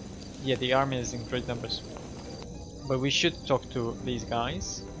 Yeah, the army is in great numbers. But we should talk to these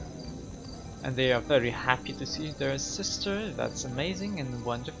guys. And they are very happy to see their sister. That's amazing and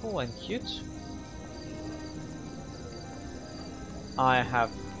wonderful and cute. I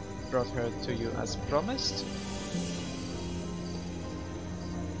have brought her to you as promised.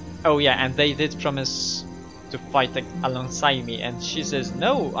 Oh yeah, and they did promise to fight alongside me, and she says,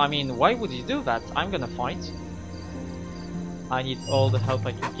 no, I mean, why would you do that? I'm gonna fight. I need all the help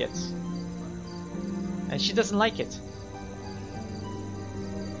I can get. And she doesn't like it.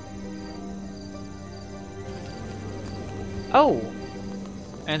 Oh!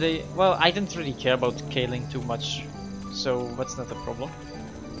 And well, I didn't really care about Kaling too much, so that's not a problem.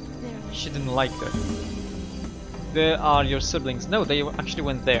 She didn't like that. There are your siblings. No, they actually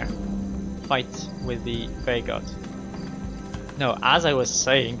went there. Fight with the Fey God. No, as I was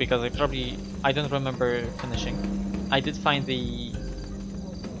saying, because I don't remember finishing. I did find the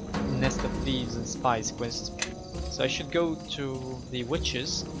Nest of Thieves and Spies quest. So I should go to the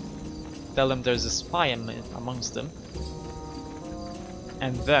witches, tell them there's a spy amongst them,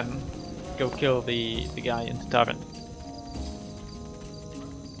 and then go kill the guy in the tavern.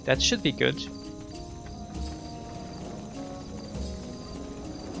 That should be good.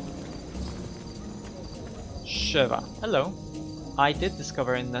 Shiva, hello. I did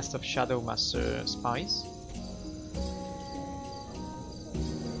discover a nest of Shadow Master spies.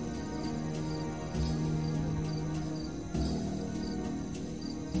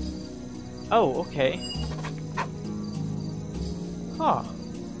 Oh, okay. Huh.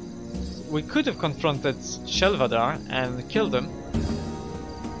 We could have confronted Shelvadar and killed him.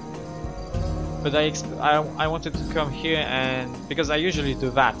 But I wanted to come here and... because I usually do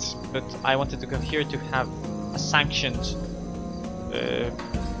that, but I wanted to come here to have a sanctioned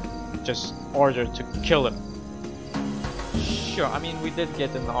just order to kill him. Sure, I mean we did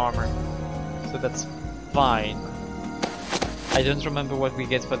get an armor, so that's fine. I don't remember what we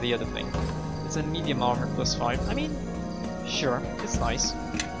get for the other thing. It's a medium armor plus 5. I mean, sure, it's nice.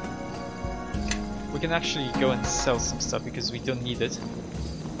 We can actually go and sell some stuff because we don't need it.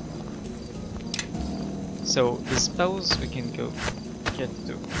 So the spells we can go get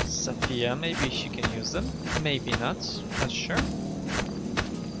to Saphia. Maybe she can use them, maybe not sure.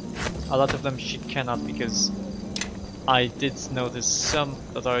 A lot of them she cannot because I did notice some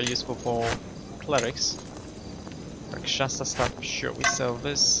that are useful for clerics. Rakshasa stuff, sure, we sell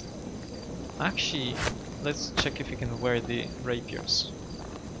this. Actually, let's check if we can wear the rapiers.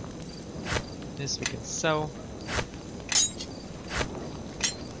 This we can sell.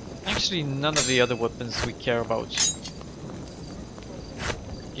 Actually, none of the other weapons we care about.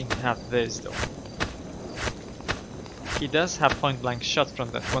 You can have this though. He does have point blank shot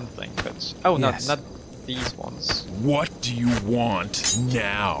from that one thing, but oh, yes. not these ones. What do you want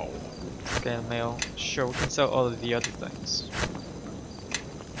now? Scale mail. Sure, we can sell all of the other things.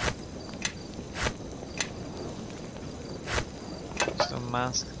 Stone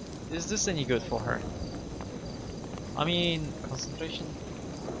mask. Is this any good for her? I mean, concentration.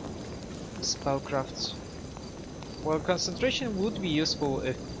 Spellcraft. Well, concentration would be useful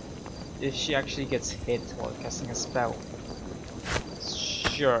if she actually gets hit while casting a spell.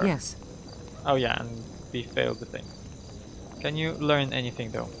 Sure. Yes. Oh yeah, and we failed the thing. Can you learn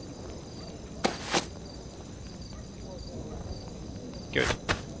anything though? Good.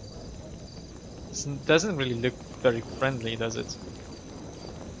 This doesn't really look very friendly, does it?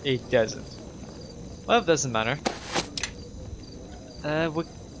 It doesn't. Well, it doesn't matter.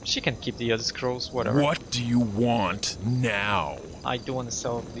 She can keep the other scrolls, whatever. What do you want now? I do want to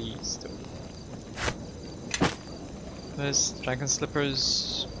sell these too. This dragon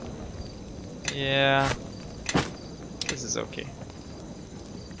slippers. Yeah. This is okay.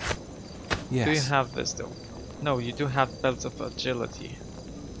 Yes. Do you have this though? No, you do have belts of agility.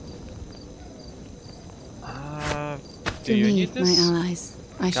 Do you need this? My allies.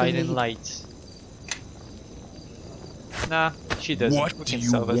 I shall Guiding lead. light. Nah, she doesn't. What We do can you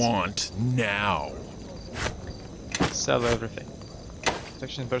sell this. want now? Sell everything.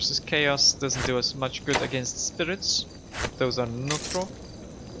 Protection versus chaos doesn't do us much good against spirits. Those are neutral.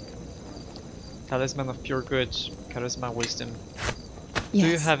 Talisman of pure good, charisma, wisdom. Yes. Do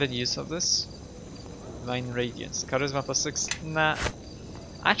you have any use of this? Divine radiance, charisma plus 6. Nah.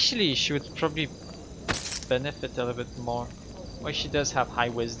 Actually, she would probably benefit a little bit more. Well, she does have high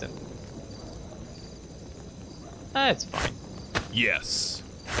wisdom. It's fine. Yes.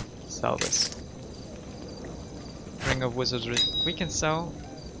 Sell this. Ring of Wizardry, we can sell.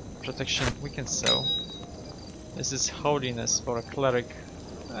 Protection, we can sell. This is holiness for a cleric.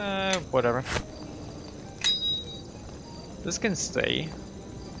 Whatever. This can stay.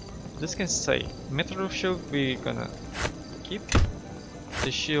 This can stay. Mithril shield we're gonna keep.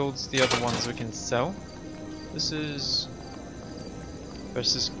 The shields, the other ones we can sell. This is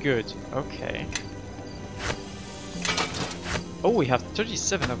versus good. Okay. Oh, we have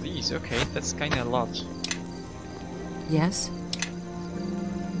 37 of these. Okay, that's kinda a lot. Yes.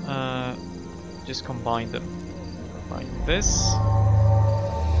 Just combine them. Combine this.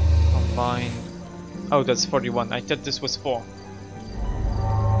 Combine. Oh, that's 41. I thought this was 4.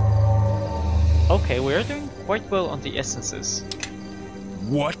 Okay, we're doing quite well on the essences.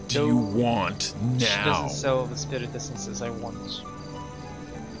 What do you want She now? doesn't sell the spirit essences I want.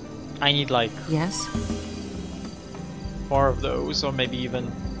 I need like Yes? 4 of those, or maybe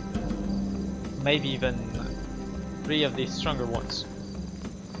even 3 of the stronger ones.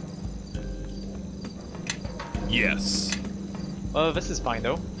 Yes. Well, this is fine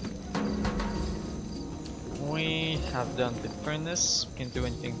though. We have done the furnace. We can do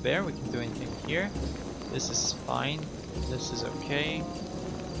anything there. We can do anything here. This is fine. This is okay.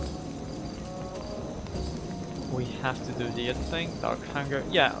 We have to do the other thing, Dark Hunger.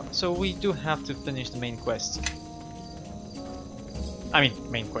 Yeah, so we do have to finish the main quest. I mean,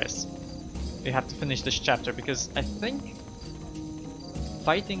 main quest. We have to finish this chapter because I think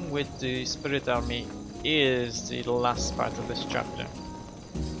fighting with the Spirit Army is the last part of this chapter.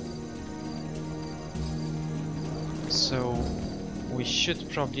 So we should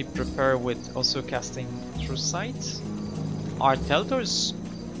probably prepare with also casting True Sight. Are Teltor's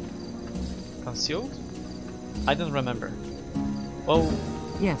concealed? I don't remember. Oh,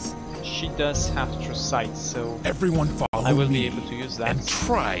 Yes. she does have True Sight, so Everyone follow I will me be able to use that. and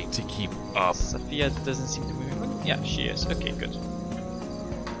try to keep up. Sophia doesn't seem to be moving. Yeah, she is. Okay, good.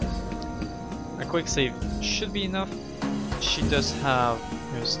 A quick save should be enough. She does have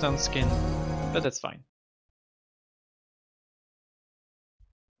her stone skin, but that's fine.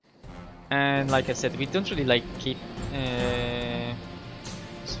 And like I said, we don't really like Kate.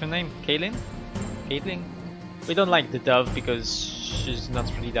 What's her name? Caitlin? We don't like the dove because she's not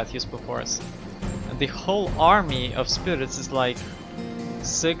really that useful for us. And the whole army of spirits is like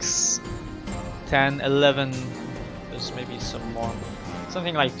 6, 10, 11. There's maybe some more.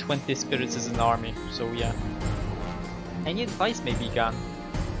 Something like 20 spirits is an army. So yeah. Any advice may be gone.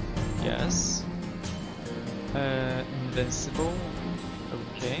 Yes. Invincible.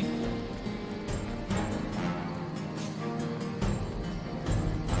 Okay.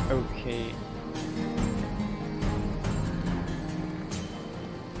 Okay.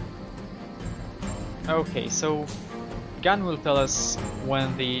 Okay, so Gun will tell us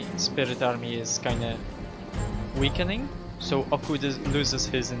when the spirit army is kinda weakening, so Oku loses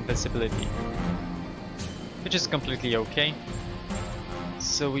his invincibility, which is completely okay.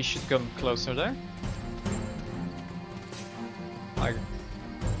 So we should come closer there. Like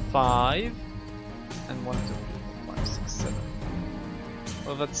 5 and 1, 2, 3, 4, 5, 6, 7.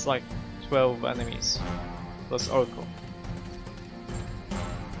 Well, that's like 12 enemies plus Oracle.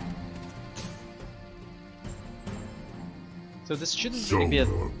 So this shouldn't really be a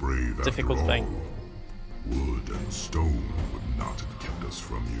difficult thing. Wood and stone would not have kept us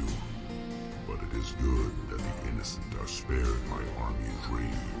from you. But it is good that the innocent are spared my army's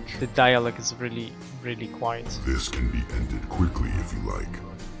rage. The dialogue is really, really quiet. This can be ended quickly if you like.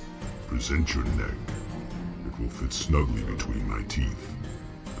 Present your neck. It will fit snugly between my teeth,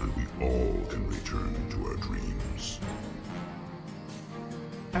 and we all can return to our dreams.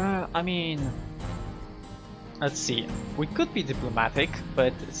 I mean... Let's see, we could be diplomatic,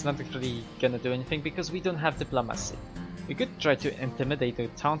 but it's not really gonna do anything because we don't have diplomacy. We could try to intimidate or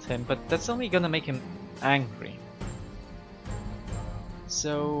taunt him, but that's only gonna make him angry.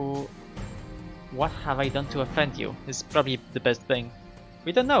 So... what have I done to offend you is probably the best thing.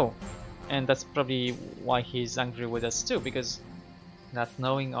 We don't know, and that's probably why he's angry with us too, because not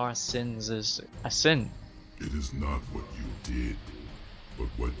knowing our sins is a sin. It is not what you did, but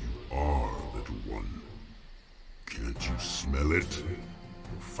what you are, little one. Can't you smell it?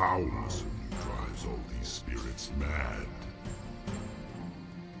 The foulness of you drives all these spirits mad.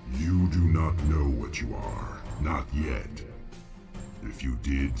 You do not know what you are, not yet. If you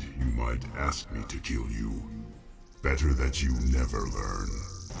did, you might ask me to kill you. Better that you never learn.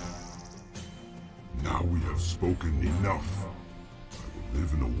 Now we have spoken enough. I will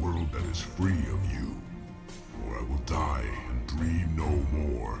live in a world that is free of you, or I will die and dream no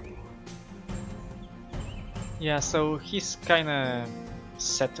more. Yeah, so he's kinda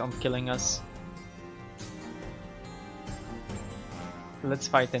set on killing us. Let's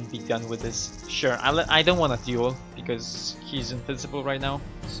fight and be done with this. Sure, I don't want a duel because he's invincible right now,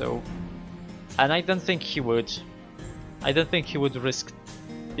 so... And I don't think he would. I don't think he would risk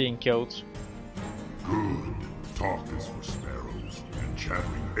being killed. Good. Talk is for sparrows and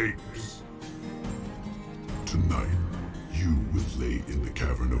chattering apes. Tonight, you will lay in the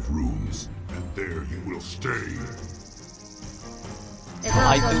Cavern of Runes, and there you will stay.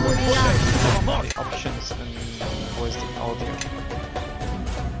 I do want to check the options and voice the audio.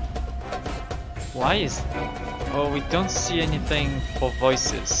 Why is... Oh, we don't see anything for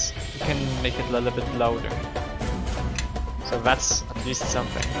voices. We can make it a little bit louder. So that's at least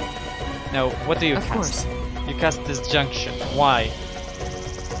something. Now, what do you Of cast? course. You cast Disjunction. Why?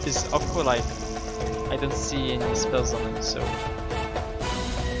 Is Aqua like... I don't see any spells on it, so...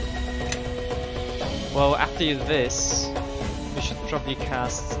 Well, after this, we should probably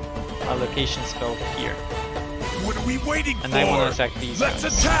cast a location spell here. What are we waiting And for? I want to attack these Let's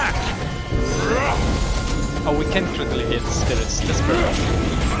guys. attack! Oh, we can critically hit spirits. That's perfect.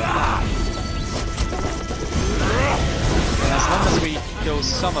 And as long as we kill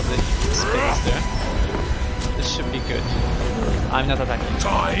some of the spirits there, this should be good. I'm not attacking.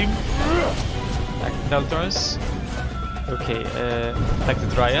 Time! Attack Deltors. Okay, attack the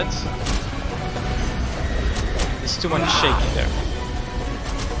Dryad. There's too much shaking there.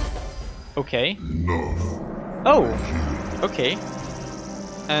 Okay. Enough. Oh! Okay.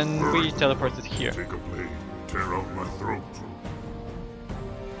 And we teleported here. Take a blade, tear out my throat.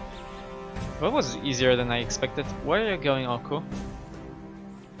 That was easier than I expected. Where are you going, Oko?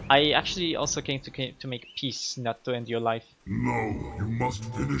 I actually also came to make peace, not to end your life. No, you must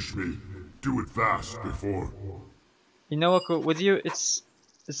finish me. Do it fast before. You know, Oko, with you, it's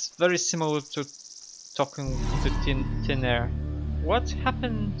very similar to talking to thin air. What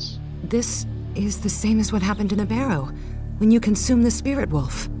happened? This is the same as what happened in the barrow, when you consumed the spirit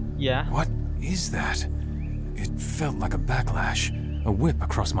wolf. Yeah. What is that? It felt like a backlash, a whip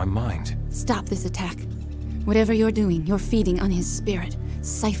across my mind. Stop this attack. Whatever you're doing, you're feeding on his spirit,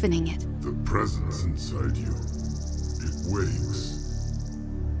 siphoning it. The presence inside you. It wakes.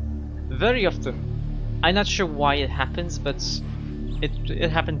 Very often. I'm not sure why it happens, but it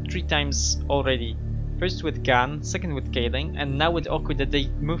happened 3 times already. First with Gan, second with Kaling, and now with Oku that they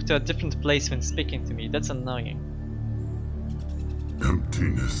moved to a different place when speaking to me. That's annoying.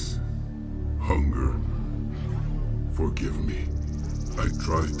 Emptiness. Hunger. Forgive me. I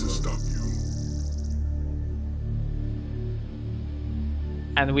tried to stop you.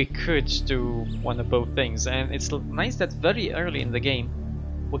 And we could do one of both things, and it's nice that very early in the game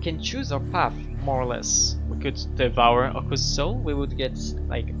we can choose our path, more or less. We could devour Oku's soul, we would get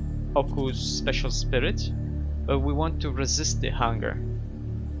like Oku's special spirit, but we want to resist the hunger.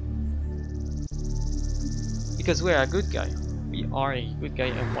 Because we're a good guy. We are a good guy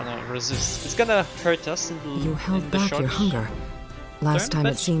and wanna resist. It's gonna hurt us in the You held in the back short your hunger. Last time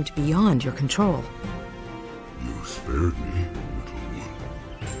it but- seemed beyond your control. You spared me, little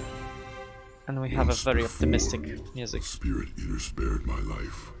one. And we have a Once very before, optimistic music. A spirit eater spared my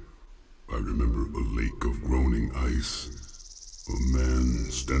life. I remember a lake of groaning ice. A man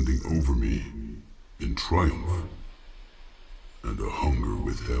standing over me in triumph. And a hunger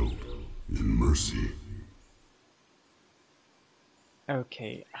withheld in mercy.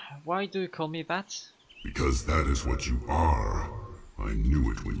 Okay, why do you call me that? Because that is what you are. I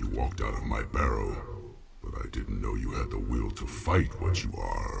knew it when you walked out of my barrow. But I didn't know you had the will to fight what you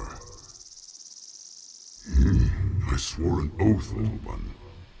are. I swore an oath, little one,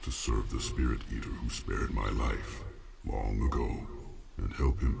 to serve the spirit eater who spared my life long ago and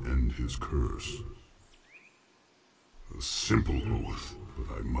help him end his curse. A simple oath,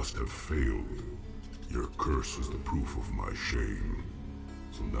 but I must have failed. Your curse is the proof of my shame.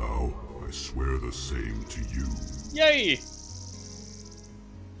 So now I swear the same to you. Yay!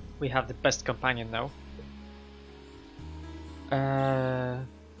 We have the best companion now.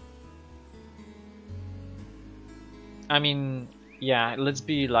 I mean, yeah, let's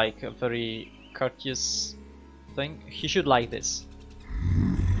be like a very courteous thing. He should like this.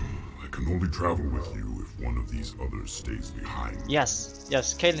 I can only travel with you if one of these others stays behind. Yes,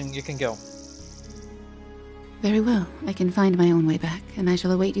 yes, Kaylin, you can go. Very well. I can find my own way back, and I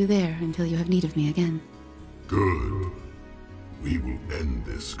shall await you there until you have need of me again. Good. We will end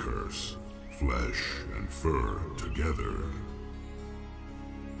this curse, flesh and fur together.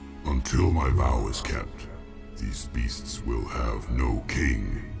 Until my vow is kept, these beasts will have no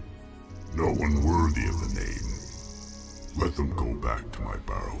king. No one worthy of the name. Let them go back to my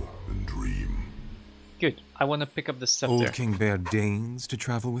barrow and dream. Good, I want to pick up the scepter. Old King Bear deigns to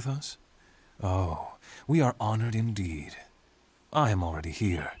travel with us? Oh, we are honored indeed. I am already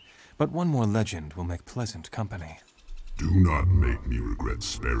here, but one more legend will make pleasant company. Do not make me regret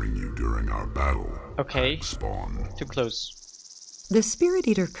sparing you during our battle. Okay. Spawn. Too close. The Spirit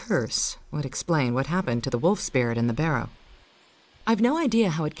Eater curse would explain what happened to the wolf spirit in the barrow. I've no idea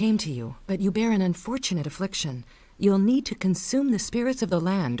how it came to you, but you bear an unfortunate affliction. You'll need to consume the spirits of the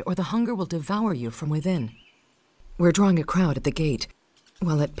land, or the hunger will devour you from within. We're drawing a crowd at the gate.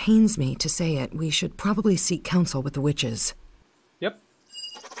 While it pains me to say it, we should probably seek counsel with the witches. Yep.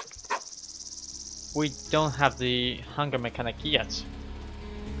 We don't have the hunger mechanic yet.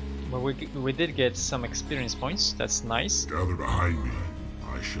 But we did get some experience points, that's nice. Gather behind me.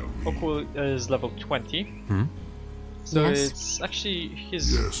 I shall lead. Oku is level 20. So Yes. it's actually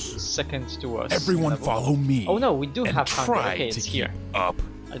his Yes. second to us. Everyone level. follow me. Oh no, we do and have hunger. try Okay, to it's keep here. up.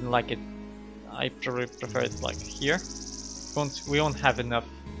 I didn't like it. I probably prefer it like here. We won't have enough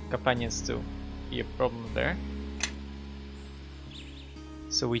companions to be a problem there.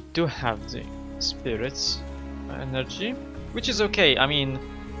 So we do have the spirits energy, which is okay. I mean,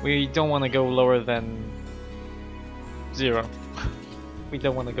 we don't want to go lower than 0. We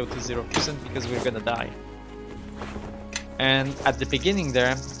don't want to go to 0% because we're gonna die. And at the beginning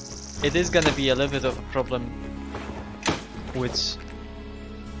there, it is gonna be a little bit of a problem with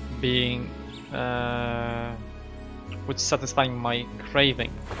being with satisfying my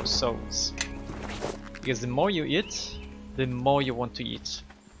craving for souls, because the more you eat, the more you want to eat,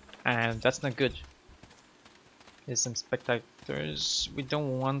 and that's not good. Here's some spectators. We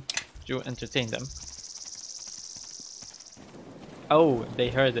don't want to entertain them. Oh, they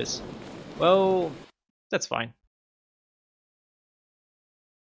heard this. Well, that's fine.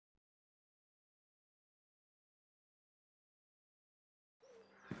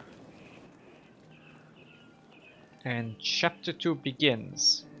 And chapter 2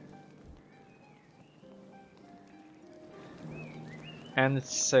 begins. And it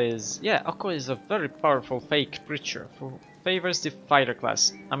says, yeah, Oko is a very powerful fake creature who favors the fighter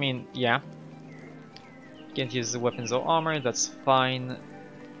class. I mean, yeah. Can't use the weapons or armor, that's fine.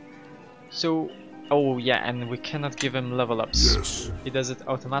 So, oh yeah, and we cannot give him level ups. Yes. He does it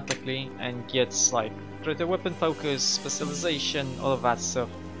automatically and gets like greater weapon focus, specialization, all of that stuff.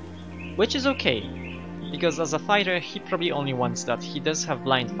 Which is okay, because as a fighter he probably only wants that. He does have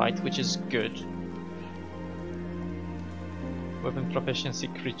blind fight, which is good. Weapon proficiency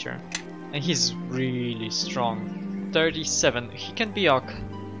creature. And he's really strong. 37. He can be Arc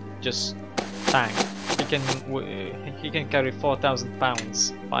just tank. He can carry 4,000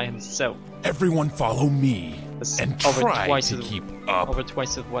 pounds by himself. Everyone follow me and try to keep up. Over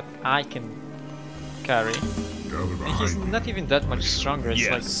twice of what I can carry. And he's not even that much stronger, it's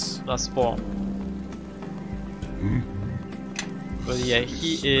like +4. But yeah,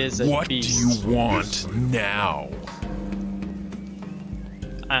 he is a what beast. What do you want now?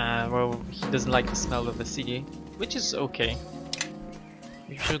 Well, he doesn't like the smell of the city, which is okay.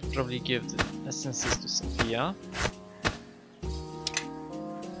 We should probably give the essences to Sophia.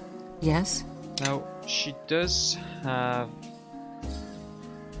 Yes? Now, she does have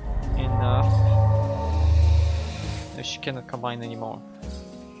enough. No, she cannot combine anymore.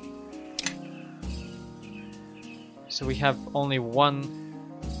 So we have only one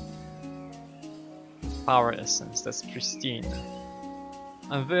power essence, that's pristine.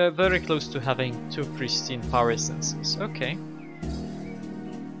 I'm very close to having 2 pristine power essences. Okay.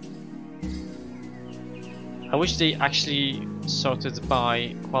 I wish they actually sorted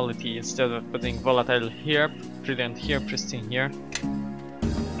by quality instead of putting volatile here, brilliant here, pristine here.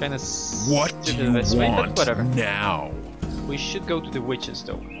 Kinda what do you this way, but want whatever. now? We should go to the witches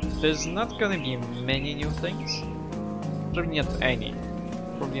though. There's not gonna be many new things. Probably not any.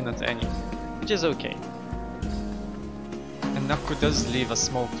 Probably not any. Which is okay. And Naku does leave a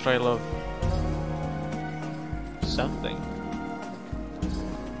small trail of something.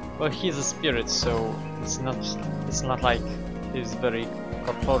 Well, he's a spirit, so it's not like he's very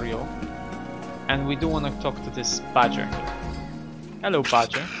corporeal. And we do want to talk to this badger. Hello,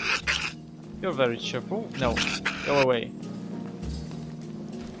 badger. You're very cheerful. No, go away.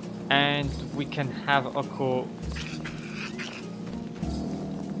 And we can have Oko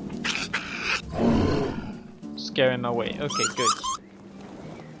scare him away. Okay, good.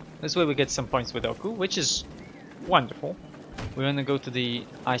 This way we get some points with Oku, which is wonderful. We're gonna go to the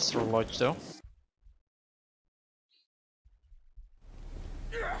Ice Lodge though.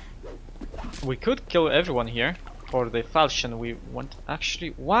 We could kill everyone here for the falchion we want.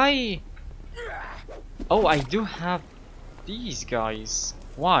 Actually, why? Oh, I do have these guys.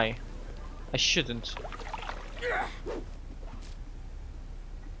 Why? I shouldn't.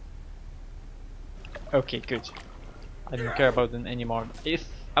 Okay, good. I don't care about them anymore.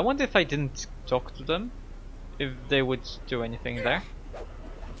 I wonder if I didn't talk to them, if they would do anything there.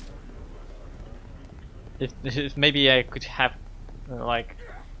 If maybe I could have like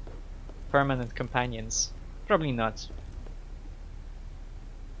permanent companions. Probably not.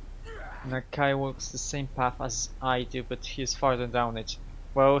 Nakai walks the same path as I do, but he's farther down it.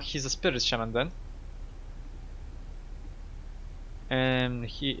 Well, he's a spirit shaman then. And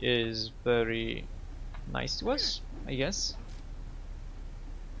he is very nice to us, I guess.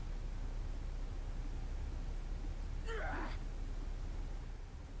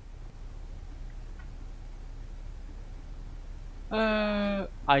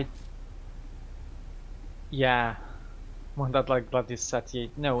 Yeah. Want that like bloody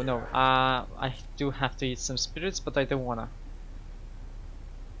satiate. No, I do have to eat some spirits, but I don't wanna.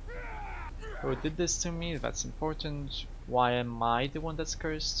 Who did this to me? That's important. Why am I the one that's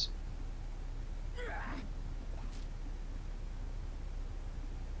cursed?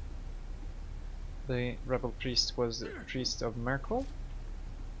 The rebel priest was the priest of Merkel.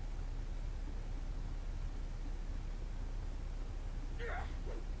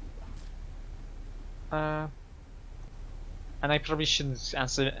 And I probably shouldn't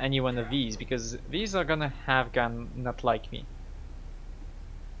answer any one of these because these are gonna have gone not like me.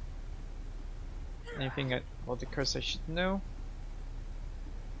 Anything about the curse I should know?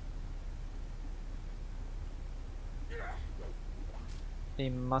 There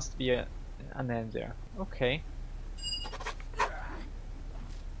must be an end there. Okay.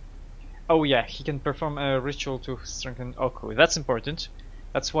 Oh yeah, he can perform a ritual to strengthen Oku. That's important.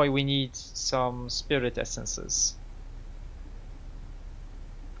 That's why we need some spirit essences.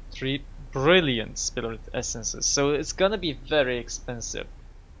 3 brilliant spirit essences. So it's gonna be very expensive.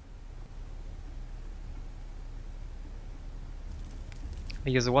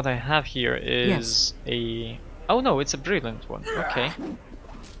 Because what I have here is a... Oh no, it's a brilliant one. Okay.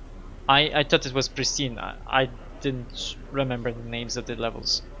 I thought it was pristine. I didn't remember the names of the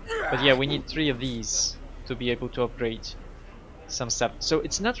levels. But yeah, we need 3 of these to be able to upgrade some stuff. So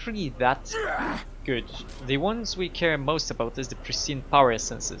it's not really that good. The ones we care most about is the pristine power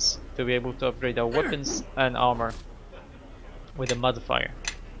essences to be able to upgrade our weapons and armor with a modifier.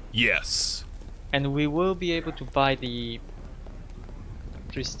 Yes. And we will be able to buy the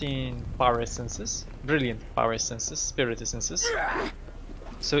pristine power essences, brilliant power essences, spirit essences.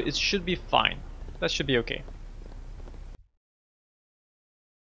 So it should be fine. That should be okay.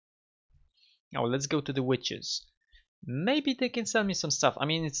 Now let's go to the witches. Maybe they can sell me some stuff. I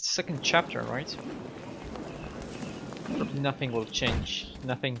mean, it's the 2nd chapter, right? Probably nothing will change.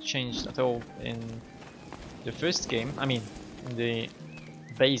 Nothing changed at all in the 1st game. I mean, in the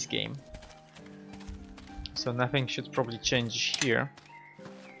base game. So nothing should probably change here.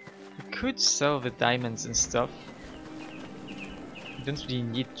 We could sell the diamonds and stuff. We don't really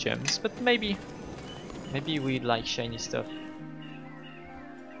need gems, but maybe we like shiny stuff.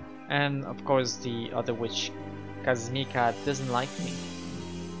 And of course the other witch, Kazmika, doesn't like me.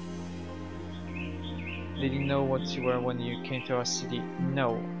 Did you know what you were when you came to our city?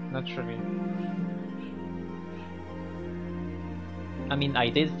 No, not really. I mean, I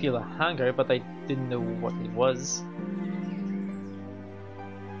did feel a hunger, but I didn't know what it was.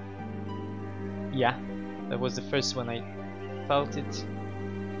 Yeah, that was the first one I felt it.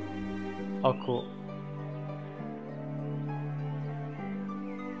 Oh, cool.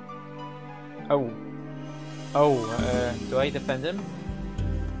 Do I defend him?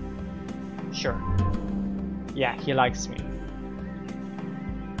 Sure. Yeah, he likes me.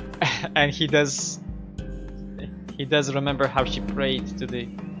 And he does remember how she prayed to the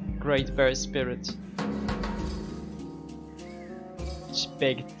Great Bear Spirit. She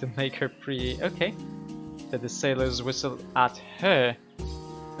begged to make her pretty. Okay. That the sailors whistle at her.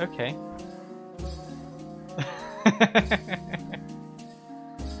 Okay.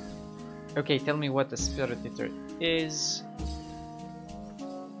 Okay, tell me what the Spirit Eater is.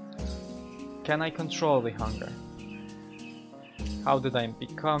 Can I control the hunger? How did I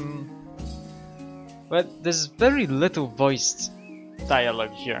become? Well, there's very little voiced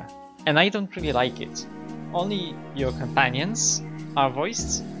dialogue here, and I don't really like it. Only your companions are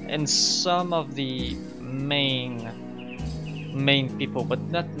voiced, and some of the main people, but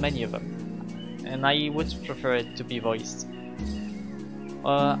not many of them. And I would prefer it to be voiced.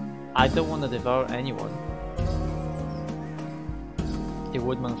 I don't want to devour anyone. The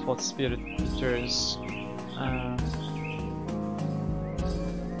Woodman fought Spirit Eaters.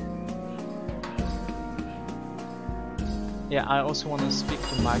 Yeah, I also want to speak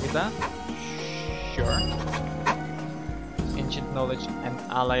to Magda. Sure. Ancient knowledge and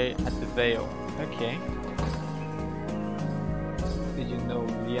ally at the Vale. Okay. Did you know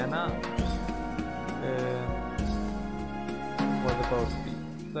Liana? What about the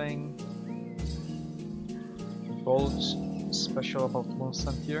thing? Bolts special about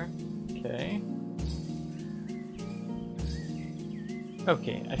Monsantier. Okay.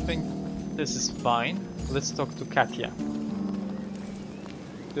 Okay, I think this is fine. Let's talk to Katya.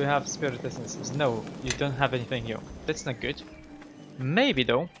 Do you have spirit essences? No, you don't have anything here. That's not good. Maybe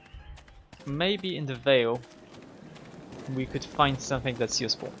though. Maybe in the Vale we could find something that's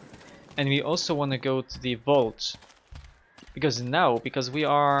useful. And we also want to go to the vault. Because we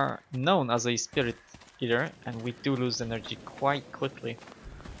are known as a spirit eater and we do lose energy quite quickly.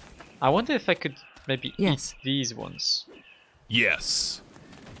 I wonder if I could maybe eat these ones. Yes.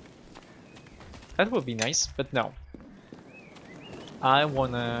 That would be nice, but no. I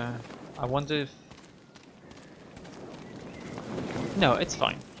wanna I wonder if... No, it's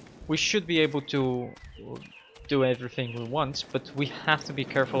fine. We should be able to do everything we want, but we have to be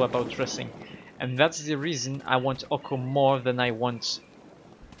careful about dressing. And that's the reason I want Oko more than I want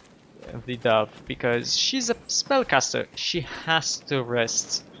the dove, because she's a spellcaster. She has to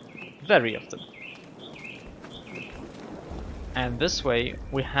rest very often. And this way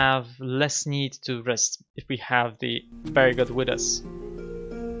we have less need to rest if we have the Fairy God with us.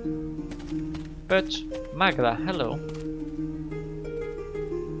 But Magla, hello.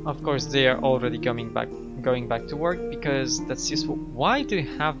 Of course they are already going back to work because that's useful. Why do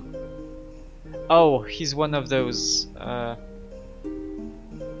you have... Oh, he's one of those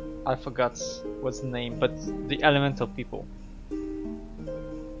I forgot what's the name, but the elemental people.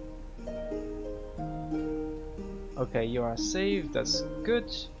 Okay, you are saved, that's good.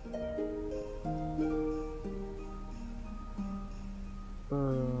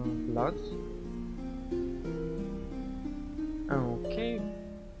 Blood. Okay.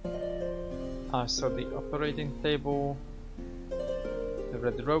 I saw the operating table. The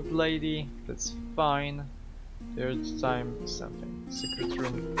red robe lady, that's fine. Third time something. Secret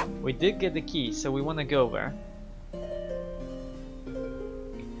room. We did get the key, so we want to go there.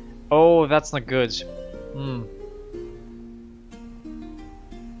 Oh, that's not good. Hmm.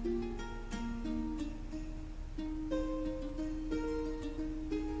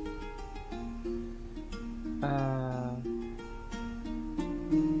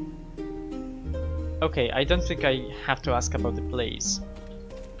 Okay, I don't think I have to ask about the place.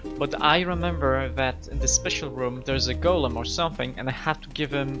 But I remember that in the special room there's a golem or something and I have to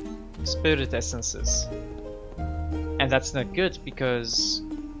give him spirit essences. And that's not good because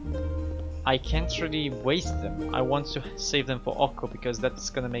I can't really waste them. I want to save them for Oko because that's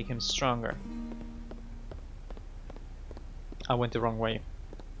gonna make him stronger. I went the wrong way.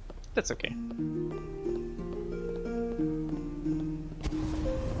 That's okay.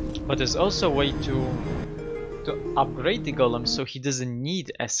 But there's also a way to upgrade the golem so he doesn't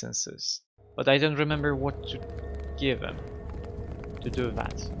need essences. But I don't remember what to give him to do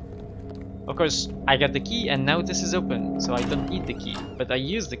that. Of course, I got the key and now this is open, so I don't need the key. But I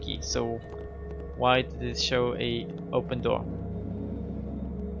use the key, so why did it show a open door?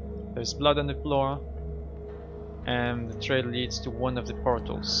 There's blood on the floor, and the trail leads to one of the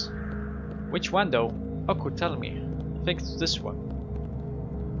portals. Which one though? Oku, tell me. I think it's this one.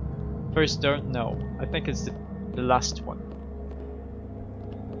 First door? No. I think it's the last one.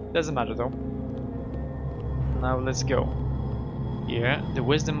 Doesn't matter though. Now let's go. Here, the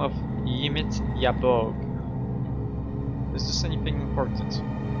wisdom of Ymit Yabog. Is this anything important?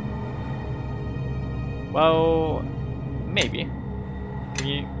 Well, maybe.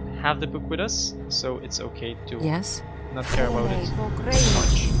 We have the book with us, so it's okay to not care about it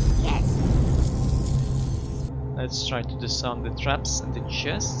much. Let's try to disarm the traps and the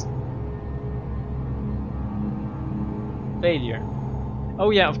chest. Failure. Oh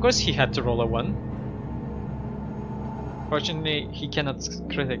yeah, of course he had to roll a 1. Fortunately, he cannot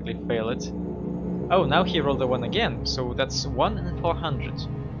critically fail it. Oh, now he rolled a 1 again, so that's 1 in 400.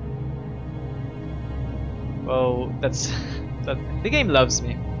 Well, that's... the game loves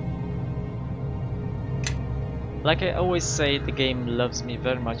me. Like I always say, the game loves me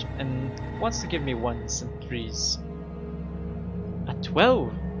very much and wants to give me 1s and 3s. A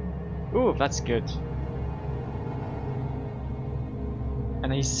 12! Ooh, that's good.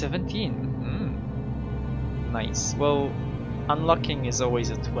 And he's 17. Nice. Well, unlocking is always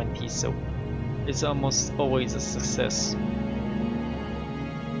a 20, so it's almost always a success.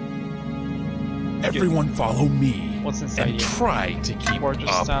 Everyone good. Follow me. What's inside and here? Try to keep Forger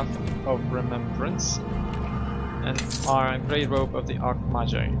up. Staff of Remembrance and our Grey Robe of the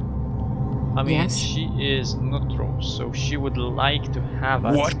Archmagi. I mean, she is neutral, so she would like to have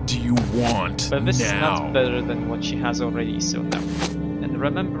us. What do you want But this now? is not better than what she has already, so no. And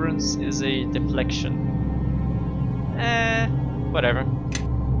Remembrance is a deflection. Whatever.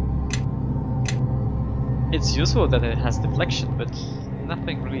 It's useful that it has deflection, but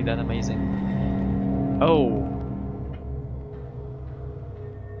nothing really that amazing. Oh.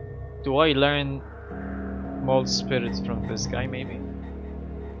 Do I learn mold spirits from this guy, maybe?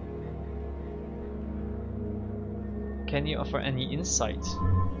 Can you offer any insight?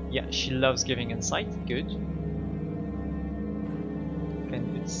 Yeah, she loves giving insight. Good.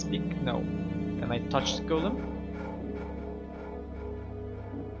 Can it speak? No. Can I touch the golem?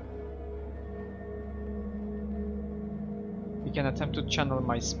 You can attempt to channel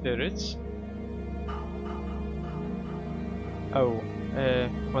my spirit. Oh,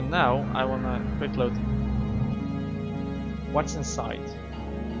 for now I wanna quick load. What's inside?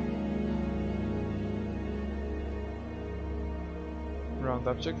 Ground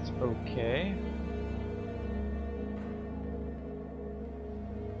object, okay.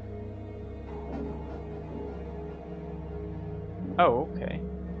 Oh, okay.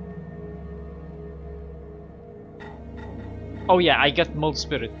 Oh yeah, I got mold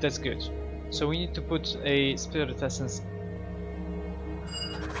spirit, that's good. So we need to put a spirit essence.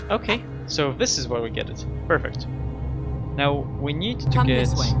 Okay, so this is where we get it. Perfect. Now we need to Come get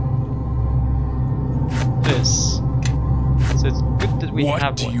this way. this. So it's good that we have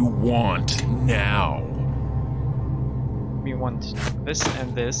What do one. you want now? We want this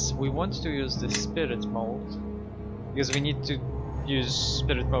and this. We want to use the spirit mold because we need to use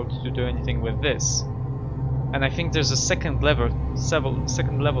spirit mode to do anything with this. And I think there's a second level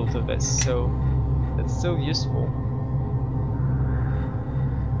to this, so that's still useful.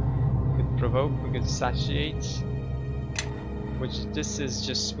 We could provoke, we could satiate, which this is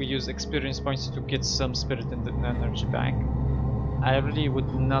just we use experience points to get some spirit and energy back. I really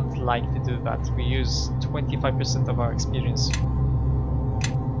would not like to do that. We use 25% of our experience.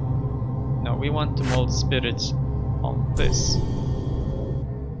 No, we want to mold spirit on this.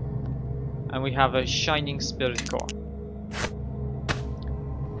 And we have a shining spirit core.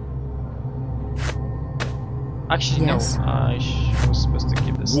 Actually, Yes. no, I was supposed to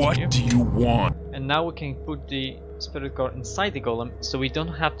give this to you. What do you want? And now we can put the spirit core inside the golem, so we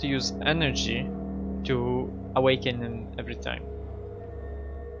don't have to use energy to awaken him every time.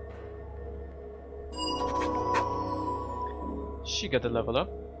 She got a level up.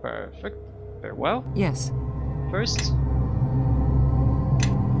 Perfect. Very well. Yes. First,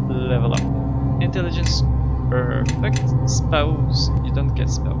 level up. Intelligence, perfect. Spells, you don't get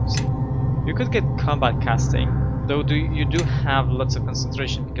spells. You could get combat casting, though you do have lots of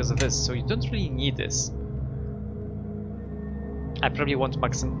concentration because of this, so you don't really need this. I probably want to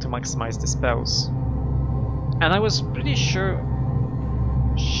maximize the spells. And I was pretty sure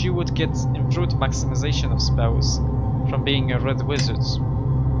she would get improved maximization of spells from being a red wizard.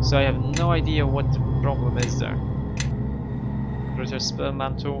 So I have no idea what the problem is there. Greater spell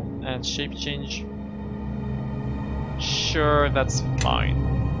mantle and shape change. Sure, that's fine.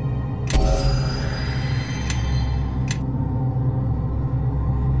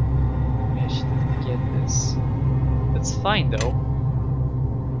 Yeah, she didn't get this. That's fine though.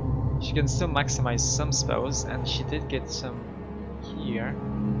 She can still maximize some spells, and she did get some here.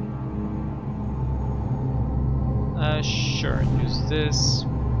 Sure, use this.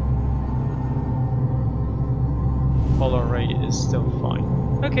 Polar ray is still fine.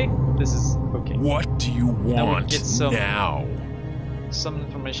 Okay, this is okay. What do you Now we want get some- now? Some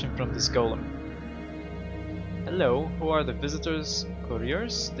information from this golem. Hello, who are the visitors?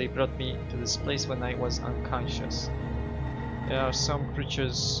 Couriers? They brought me to this place when I was unconscious. There are some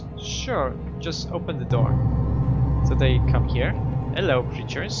creatures. Sure, just open the door. So they come here. Hello,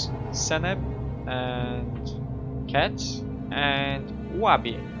 creatures. Seneb and Cat and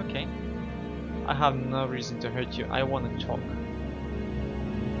Wabi. Okay. I have no reason to hurt you. I want to talk.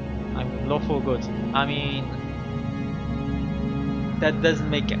 I'm lawful good. I mean, that doesn't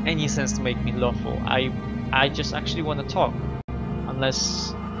make any sense to make me lawful. I just actually want to talk,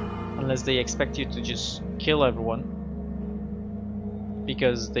 unless they expect you to just kill everyone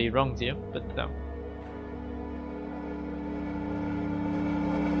because they wronged you. But no.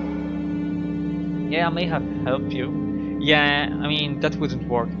 Yeah, I may have helped you. Yeah, I mean that wouldn't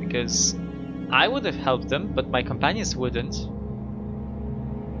work because I would have helped them, but my companions wouldn't.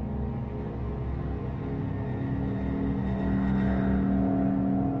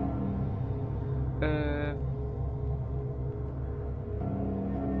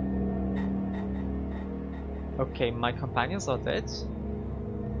 Okay, my companions are dead.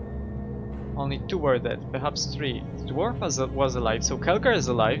 Only 2 were dead, perhaps 3. The dwarf was alive, so Kelgar is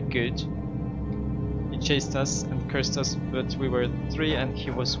alive, good. He chased us and cursed us, but we were 3 and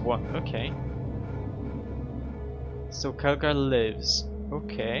he was 1, okay. So Kelgar lives,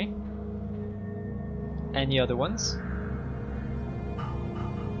 okay. Any other ones?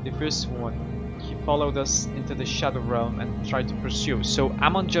 The first one, he followed us into the Shadow Realm and tried to pursue, so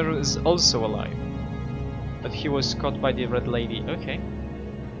Amonjeru is also alive. But he was caught by the Red Lady, okay.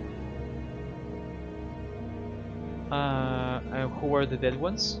 And who were the dead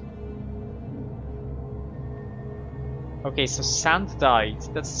ones? Okay, so Sand died.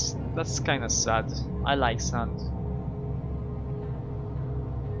 That's kind of sad. I like Sand.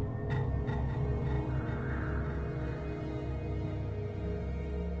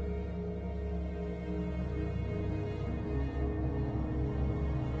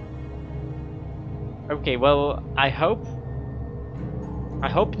 Okay, well, I hope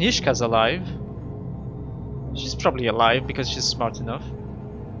Nishka's alive. She's probably alive because she's smart enough.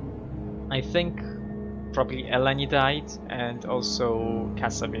 I think probably Eleni died, and also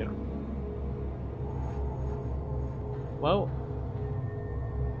Casimir. Well,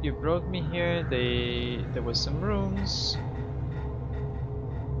 you brought me here. There were some rooms,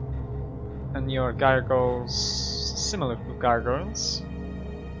 and your gargoyles similar to gargoyles.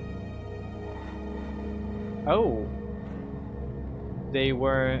 Oh, they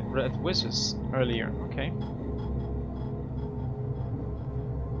were red wizards earlier. Okay.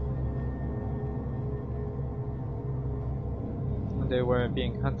 They were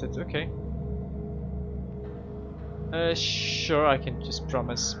being hunted. Okay. Sure, I can just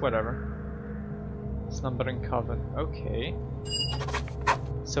promise, whatever. Slumbering Coven, okay.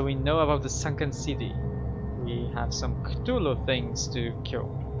 So we know about the Sunken City. We have some Cthulhu things to kill.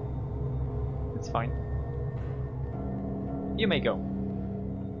 It's fine. You may go.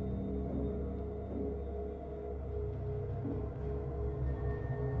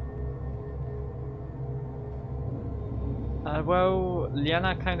 Well,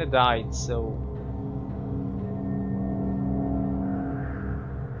 Liana kinda died, so...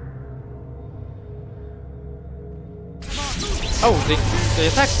 Oh, they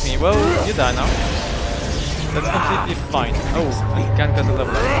attacked me. Well, you die now. That's completely fine. Oh, I can't get a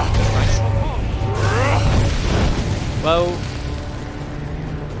level up. That's nice. Well,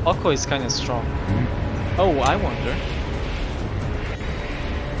 Oko is kind of strong. Oh, I wonder.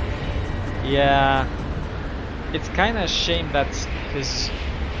 Yeah, it's kind of a shame that his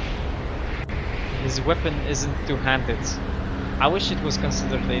weapon isn't two-handed. I wish it was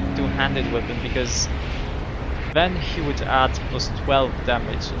considered a two-handed weapon, because then he would add plus 12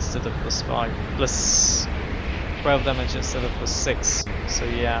 damage instead of plus 5. Plus 12 damage instead of plus 6. So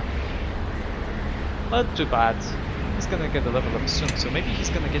yeah. Not too bad. He's gonna get a level up soon, so maybe he's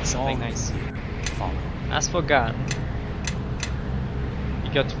gonna get something nice. As for Gan, he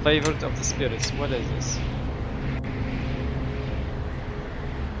got Favored of the Spirits. What is this?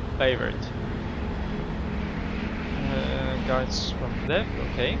 Favored. Guards from death,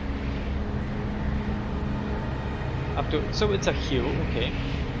 okay. Up to, so it's a heal, okay.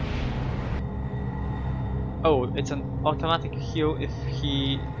 Oh, it's an automatic heal if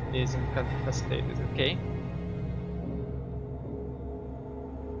he is incapacitated, okay.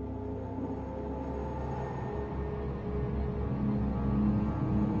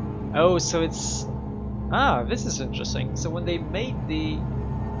 Oh, so it's... Ah, this is interesting. So when they made the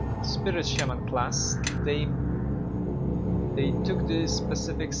Spirit Shaman class, they took the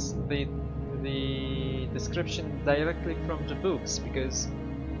specifics, the description directly from the books, because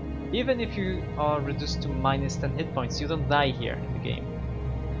even if you are reduced to minus 10 hit points, you don't die here in the game.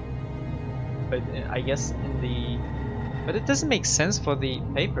 But I guess in the... But it doesn't make sense for the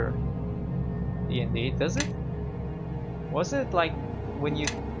paper D&D, does it? Was it like when you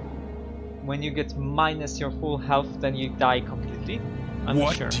get minus your full health, then you die completely? I'm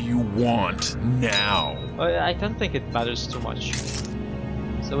not sure. What do you want now? I don't think it matters too much.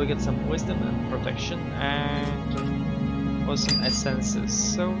 So we get some wisdom and protection and also some essences,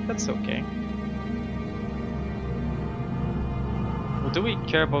 so that's okay. What do we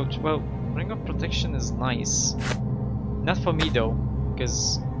care about? Well, Ring of Protection is nice. Not for me though,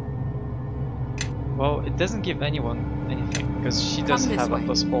 because... Well, it doesn't give anyone anything, because she does have a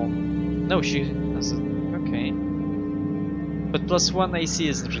plus 4. No, she doesn't. Okay. But plus 1 AC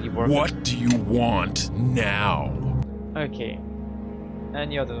isn't really worth it. What do you want now? Okay.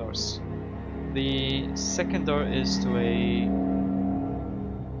 Any other doors? The second door is to a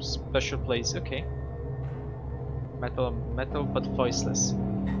special place. Okay. Metal, but voiceless.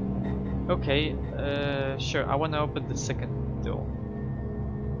 Okay. Sure. I want to open the second door.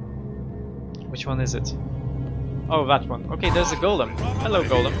 Which one is it? Oh, that one. Okay, there's a golem. Hello,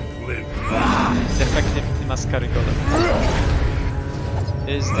 golem. Defective Mascari golem.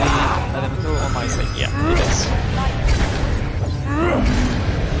 Is the elemental on my side? Yeah, it is.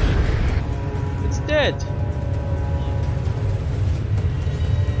 It's dead.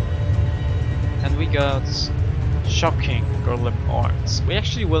 And we got shocking golem arms. We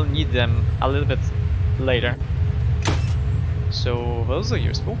actually will need them a little bit later. So those are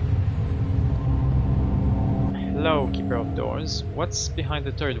useful. Hello, Keeper of Doors. What's behind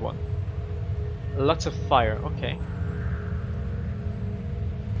the third one? Lots of fire, okay.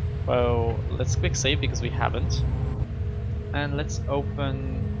 Well, let's quick save because we haven't. And let's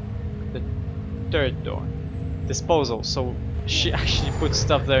open the third door. Disposal, so she actually put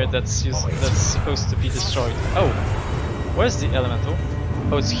stuff there that's supposed to be destroyed. Oh, where's the elemental?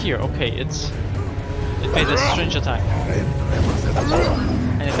 Oh, it's here, okay, it made a strange attack.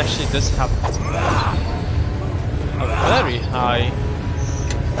 And it actually does have a very high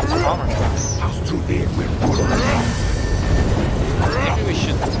armor class. Maybe we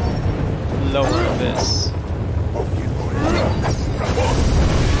should lower this.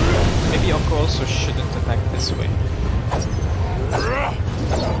 Maybe Oko also shouldn't attack this way.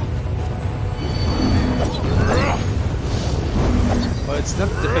 Well, it's not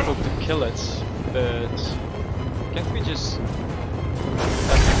difficult to kill it, but can't we just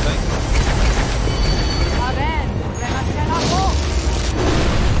have something?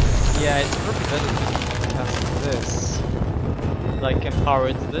 Yeah, it's probably better to cast this. Like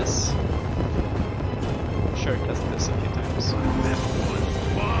empowered this. Sure, cast this a few times.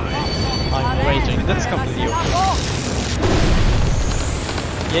 I'm raging, that's completely okay.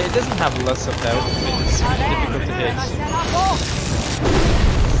 Yeah, it doesn't have less of that, but it's really difficult to hit.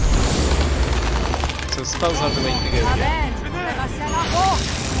 So spells are the way to go here.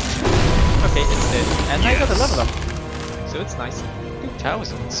 Okay, it's dead. And I got a level up. So it's nice.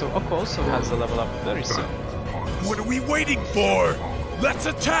 2000, so Oko also has a level up very soon. What are we waiting for? Let's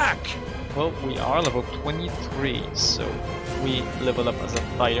attack! Well, we are level 23, so we level up as a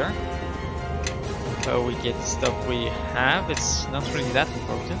fighter. We get stuff we have, it's not really that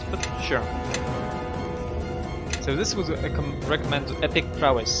important, but sure. So this would recommend Epic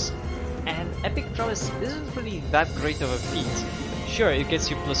Prowess. And Epic Prowess isn't really that great of a feat. Sure, it gets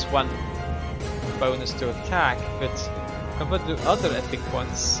you +1 bonus to attack, but compared to other epic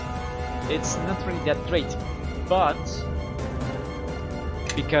ones, it's not really that great. But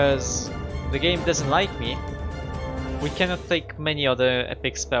because the game doesn't like me, we cannot take many other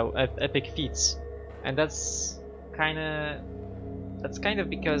epic feats, and that's kind of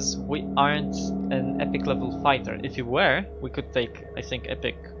because we aren't an epic level fighter. If you were, we could take, I think,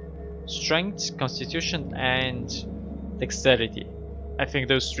 epic strength, constitution, and dexterity. I think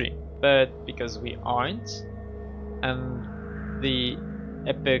those three. But because we aren't, and the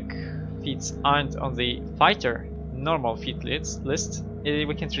epic feats aren't on the fighter normal feat list,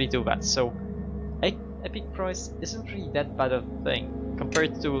 we can't really do that. So epic prowess isn't really that bad of a thing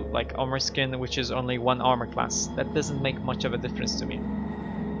compared to like armor skin, which is only one armor class. That doesn't make much of a difference to me.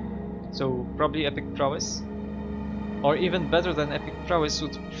 So probably epic prowess, or even better than epic prowess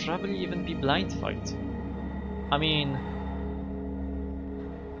would probably even be blind fight. I mean,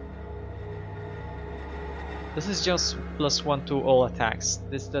 this is just +1 to all attacks.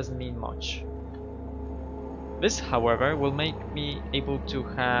 This doesn't mean much. This, however, will make me able to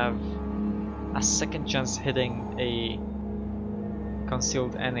have a second chance hitting a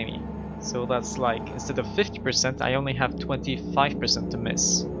concealed enemy. So that's like, instead of 50%, I only have 25% to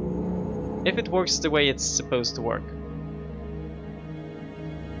miss. If it works the way it's supposed to work.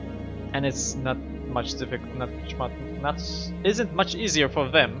 And it's not much difficult, isn't much easier for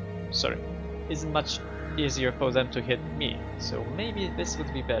them, isn't much easier for them to hit me. So maybe this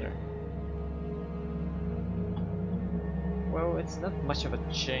would be better. Well, it's not much of a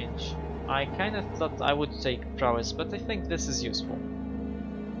change. I kind of thought I would take prowess, but I think this is useful.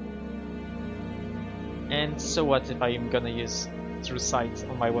 And so what if I'm gonna use true sight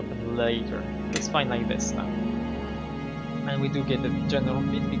on my weapon later? It's fine like this now. And we do get a general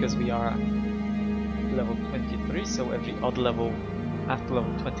feat because we are level 23, so every odd level after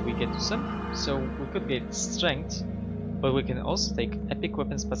level 20 we get to some. So we could get strength, but we can also take epic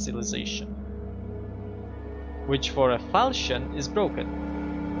weapon specialization, which for a falchion is broken,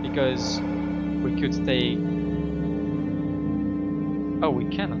 because we could take... Oh, we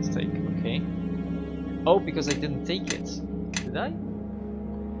cannot take, okay. Oh, because I didn't take it. Did I?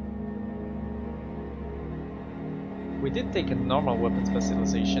 We did take a normal weapon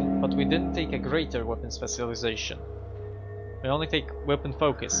specialization, but we didn't take a greater weapon specialization. We only take weapon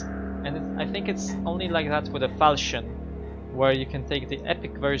focus. And I think it's only like that with a falchion, where you can take the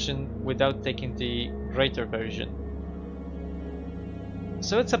epic version without taking the greater version.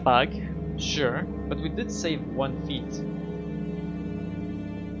 So it's a bug, sure, but we did save 1 feat.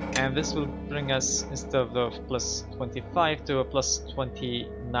 And this will bring us, instead of +25, to a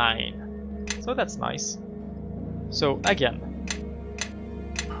 +29. So that's nice. So again,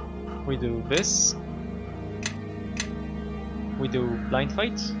 we do this, we do blind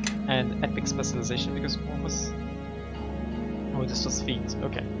fight and epic specialization, because what was... Oh, this was feat,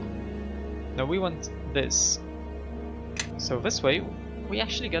 okay. Now we want this. So this way, we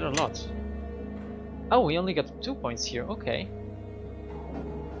actually get a lot. Oh, we only got 2 points here, okay.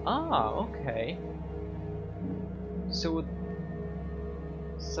 Ah, okay. So it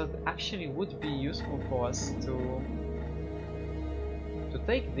actually would be useful for us to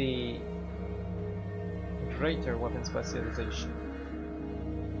take the greater weapon specialization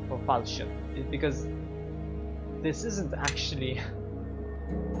for falchion, because this isn't actually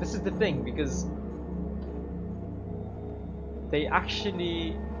This is the thing, because they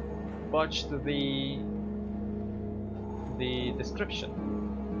actually botched the description.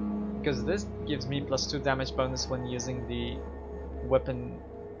 Because this gives me +2 damage bonus when using the weapon,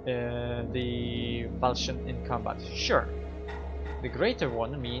 the falchion in combat. Sure, the greater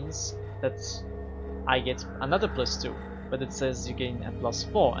one means that I get another +2, but it says you gain a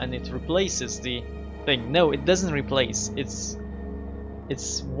 +4, and it replaces the thing. No, it doesn't replace. It's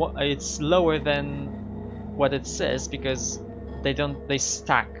lower than what it says because they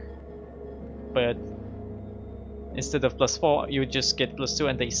stack. But instead of +4, you just get +2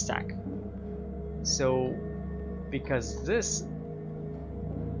 and they stack. So because this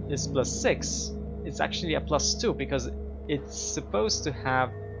is +6, it's actually a +2 because it's supposed to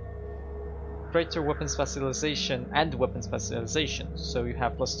have greater weapon specialization and weapon specialization. So you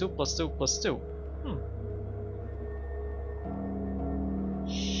have +2, +2, +2.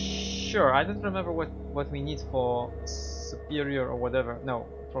 Sure, I don't remember what we need for superior or whatever. No,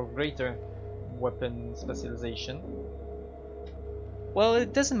 for greater weapon specialization. Well,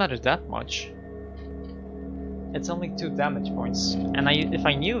 it doesn't matter that much. It's only 2 damage points, and if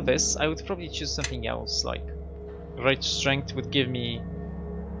I knew this, I would probably choose something else, like great strength would give me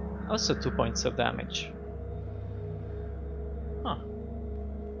also 2 points of damage. Huh.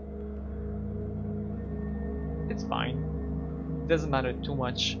 It's fine. It doesn't matter too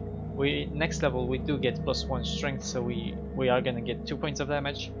much. Next level we do get +1 strength, so we are gonna get 2 points of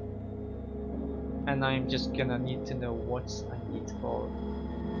damage. And I'm just gonna need to know what I need for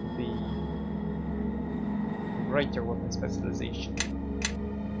the greater weapon specialization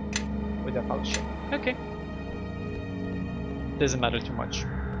with a falchion. Okay. Doesn't matter too much.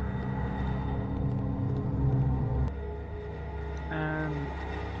 And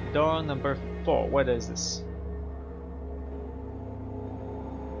door number 4, what is this?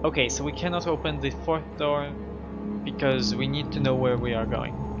 Okay, so we cannot open the 4th door because we need to know where we are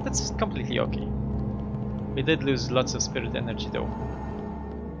going. That's completely okay. We did lose lots of spirit energy though.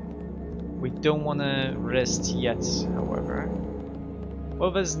 We don't want to rest yet, however.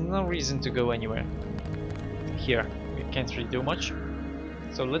 Well, there's no reason to go anywhere. Here, we can't really do much.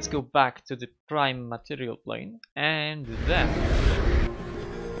 So let's go back to the prime material plane, and then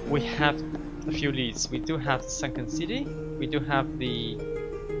we have a few leads. We do have the Sunken City, we do have the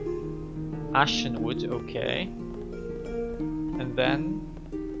Ashenwood, okay. And then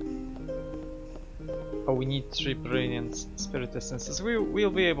oh, we need 3 brilliant spirit essences. We'll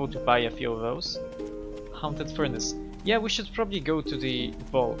be able to buy a few of those. Haunted Furnace. Yeah, we should probably go to the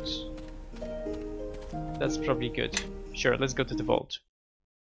vault. That's probably good. Sure, let's go to the vault.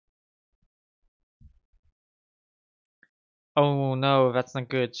 Oh no, that's not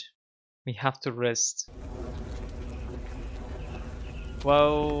good. We have to rest.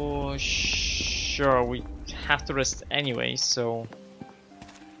 Well, sure, we have to rest anyway, so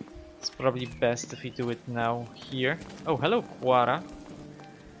it's probably best if we do it now here. Oh, hello, Quara.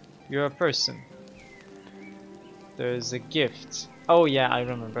 You're a person. There's a gift. Oh yeah, I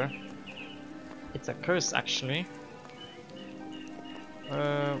remember. It's a curse, actually.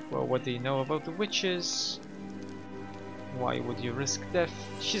 Well, what do you know about the witches? Why would you risk death?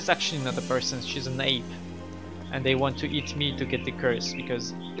 She's actually not a person, she's an ape. And they want to eat me to get the curse,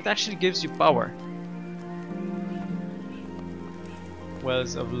 because it actually gives you power.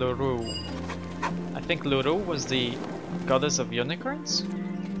 Wells of Luru. I think Luru was the goddess of unicorns?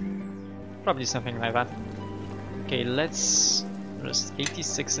 Probably something like that. Okay, let's rest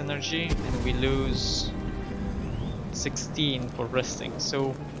 86 energy and we lose 16 for resting.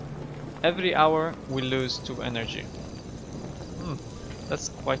 So every hour we lose 2 energy. That's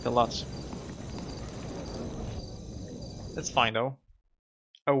quite a lot. That's fine though.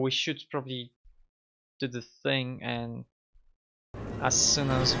 Oh, we should probably do the thing, and as soon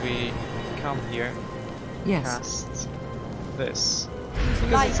as we come here, cast this.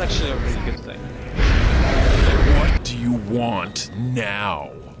 Because it's actually a really good thing. What do you want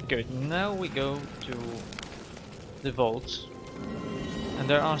now? Good, now we go to the vault. And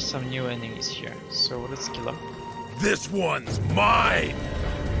there are some new enemies here, so let's kill them. This one's mine!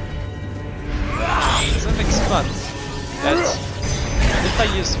 That makes fun. If I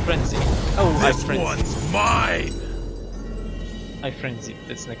use frenzy. Oh, I frenzy. This one's mine! I frenzy.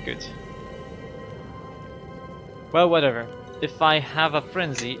 That's not good. Well, whatever. If I have a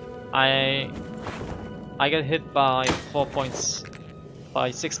frenzy, I get hit by 4 points,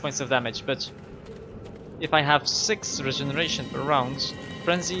 by 6 points of damage. But if I have 6 regeneration per round,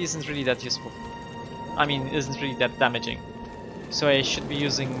 frenzy isn't really that useful. I mean, isn't really that damaging. So I should be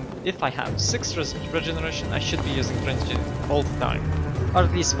using, if I have 6 regeneration, I should be using Frenzy all the time. Or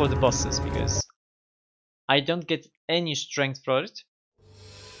at least for the bosses, because I don't get any strength for it.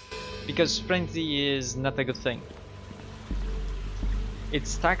 Because Frenzy is not a good thing. It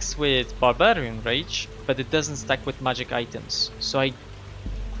stacks with Barbarian Rage, but it doesn't stack with magic items. So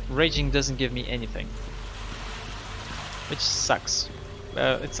Raging doesn't give me anything. Which sucks.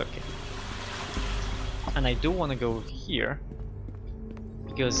 It's okay. And I do want to go here.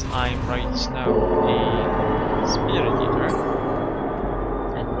 Because I'm right now a Spirit Eater.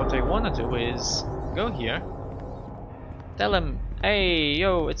 And what I want to do is go here. Tell him, hey,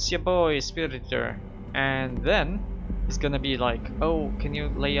 yo, it's your boy, Spirit Eater. And then he's gonna be like, oh, can you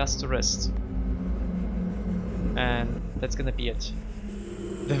lay us to rest? And that's gonna be it.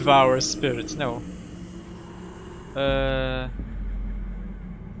 Devour Spirit, no.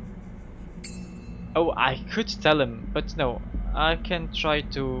 Oh, I could tell him, but no. I can try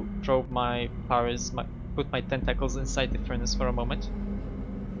to probe my powers, put my tentacles inside the furnace for a moment.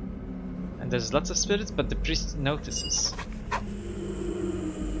 And there's lots of spirits, but the priest notices.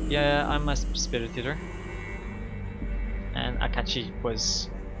 Yeah, I'm a Spirit Eater. And Akachi was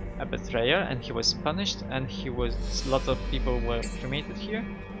a betrayer, and he was punished, and lots of people were cremated here.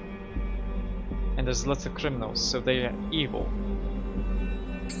 And there's lots of criminals, so they are evil.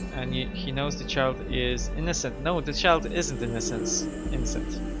 And he knows the child is innocent. No, the child isn't innocent.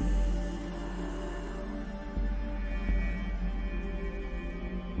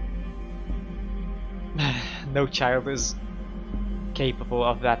 No child is capable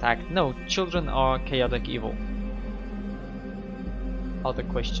of that act. No, children are chaotic evil. Other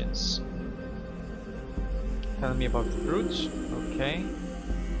questions? Tell me about the brute. Okay.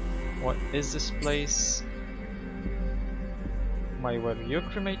 What is this place? Why were you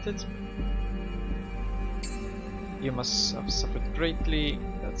cremated? You must have suffered greatly.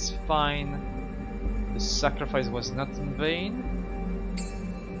 That's fine. The sacrifice was not in vain.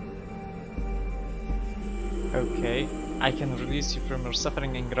 Okay. I can release you from your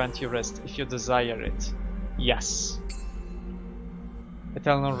suffering and grant you rest if you desire it. Yes.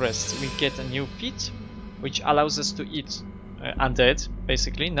 Eternal rest. We get a new feat, which allows us to eat undead,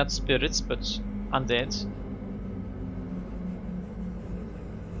 basically. Not spirits, but undead.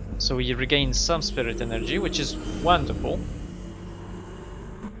 So we regain some spirit energy, which is wonderful.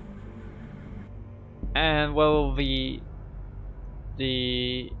 And well, the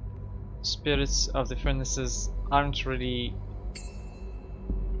spirits of the furnaces aren't really.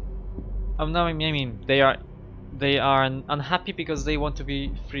 Oh no, I mean they are unhappy because they want to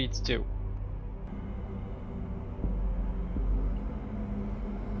be freed too.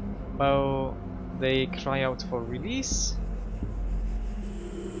 Well, they cry out for release.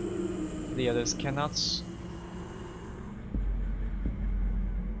 The others cannot.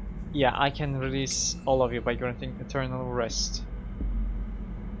 Yeah, I can release all of you by granting eternal rest.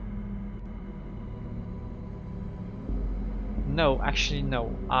 No, actually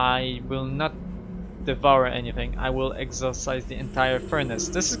no. I will not devour anything. I will exorcise the entire furnace.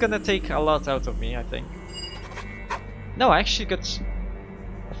 This is gonna take a lot out of me, I think. No, I actually got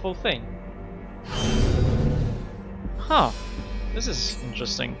a full thing. Huh. This is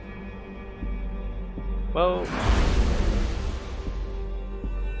interesting. Well,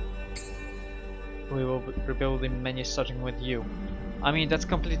 we will rebuild the menu starting with you. I mean, that's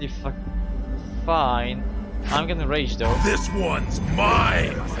completely fine. I'm gonna rage though. This one's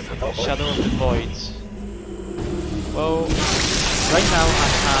mine! Shadow of the Void. Well, right now I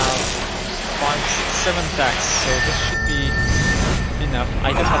have 5, 6, 7 attacks, so this should be enough.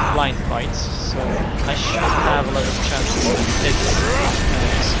 I do have blind fights, so I should have a lot of chances to hit.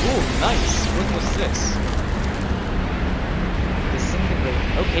 Ooh, nice! What was this? Disintegrate.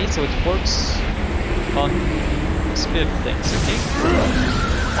 Okay, so it works on spirit things, okay?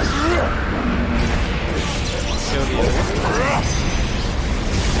 So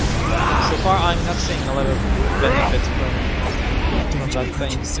far I'm not seeing a lot of benefit from that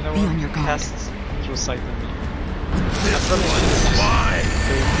thing. You know what? Cast through sight on me. I probably should have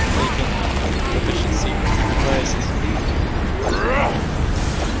taken proficiency. Where is it?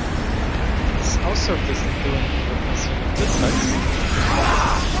 This also isn't doing proficiency. That sucks.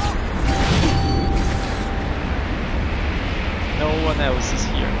 No one else is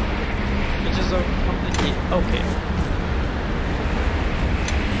here. Which is completely okay.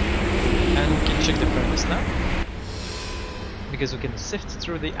 And we can check the furnace now. Because we can sift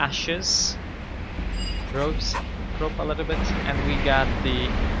through the ashes, probe a little bit, and we got the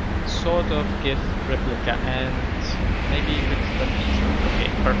sort of gift replica and maybe with the feature. Okay,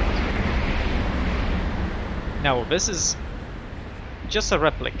 perfect. Now this is just a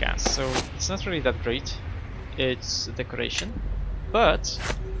replica, so it's not really that great. It's a decoration, but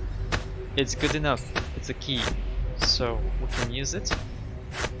it's good enough. It's a key, so we can use it.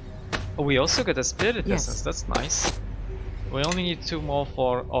 Oh, we also got a spirit essence, that's nice. We only need 2 more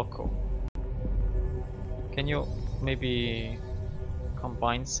for Oko. Can you maybe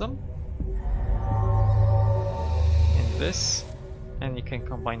combine some? In this, and you can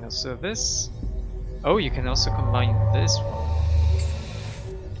combine also this. Oh, you can also combine this one.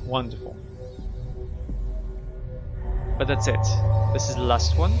 Wonderful. But that's it. This is the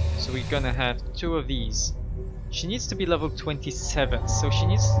last one, so we're gonna have 2 of these. She needs to be level 27, so she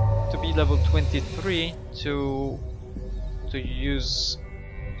needs to be level 23 to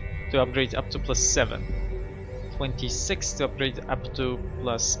upgrade up to +7. 26 to upgrade up to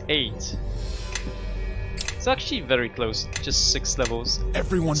 +8. It's actually very close, just 6 levels.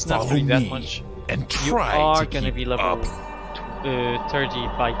 Everyone it's not follow really that me much. and You try are to gonna keep be level up. 30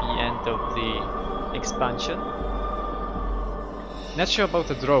 by the end of the expansion. Not sure about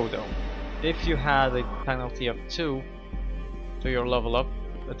the draw though. If you had a penalty of 2 to your level up,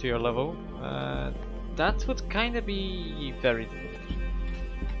 to your level, that would kind of be very difficult.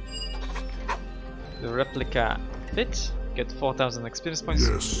 The replica fit, get 4,000 experience points.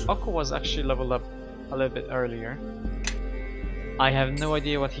 Yes. Oko was actually leveled up a little bit earlier. I have no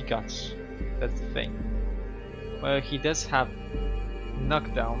idea what he got. That's the thing. Well, he does have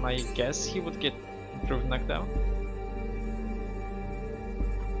knockdown. I guess he would get improved knockdown.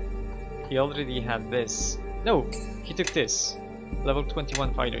 He already had this. No, he took this. Level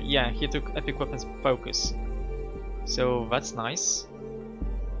 21 fighter. Yeah, he took epic weapons focus. So that's nice.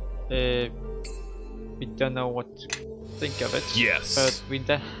 We don't know what to think of it. Yes. But we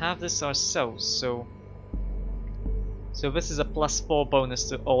don't have this ourselves, so this is a +4 bonus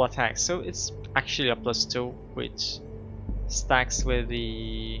to all attacks. So it's actually a +2, which stacks with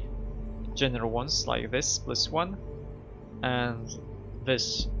the general ones like this +1, and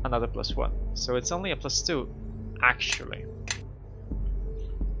this another +1. So it's only a +2 actually.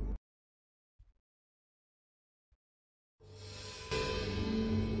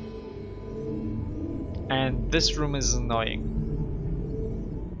 And this room is annoying.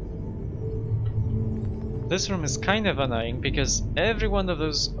 This room is kind of annoying because every one of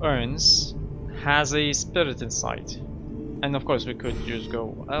those urns has a spirit inside. And of course we could just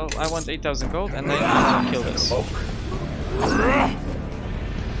go, oh, I want 8,000 gold and then I can kill this.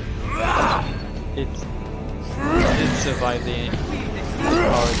 It did survive the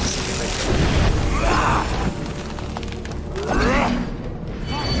Bards.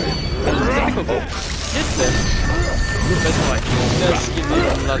 It's difficult to hit them, but it does give you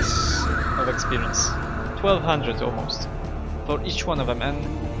lots of experience. 1,200 almost for each one of them, and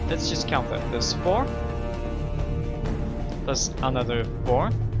let's just count them. There's 4, plus another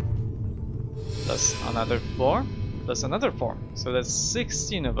 4, plus another 4, plus another 4. So that's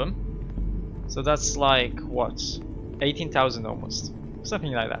 16 of them. So that's like what? 18,000 almost,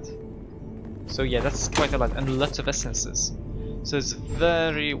 something like that. So yeah, that's quite a lot, and lots of essences. So it's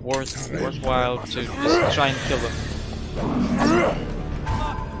very worthwhile to just try and kill them.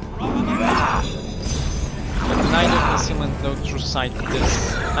 But neither concealment nor true sight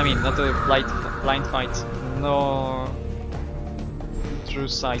does. I mean, not a blind fight, nor true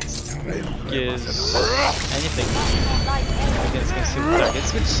sight gives anything against concealed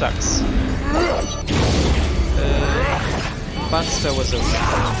targets, which sucks. Buster was okay.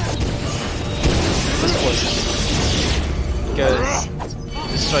 This wasn't. Because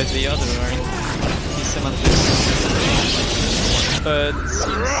destroyed the other urn, he summoned this, but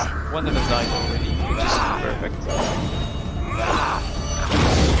since one of them died already, which is perfect.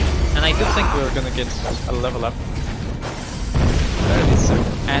 And I do think we're gonna get a level up fairly soon.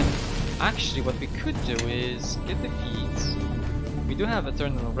 And actually what we could do is get the feeds. We do have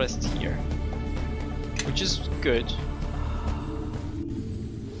Eternal Rest here, which is good.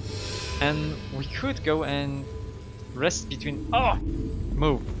 And we could go and rest between. Oh!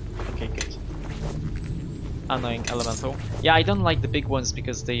 Move! Okay, good. Annoying elemental. Yeah, I don't like the big ones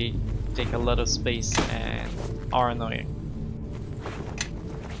because they take a lot of space and are annoying.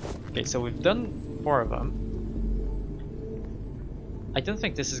 Okay, so we've done 4 of them. I don't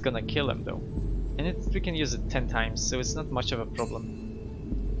think this is gonna kill him though. And we can use it 10 times, so it's not much of a problem.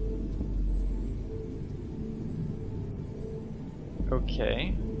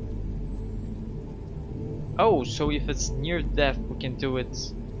 Okay. Oh, so if it's near death, we can do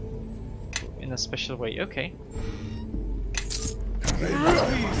it in a special way. Okay. We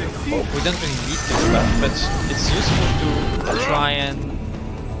don't really need this stuff, but it's useful to try and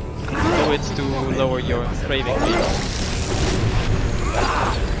do it to lower your craving rate.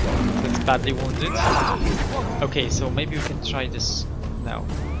 badly wounded. Okay, so maybe we can try this now.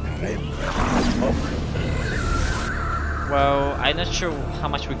 Well, I'm not sure how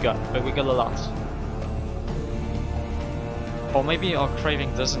much we got, but we got a lot. Or maybe our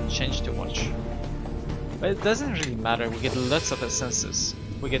craving doesn't change too much. But it doesn't really matter, we get lots of essences.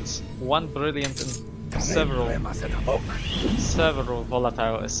 We get one brilliant and several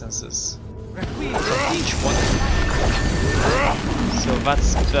volatile essences. Each one. So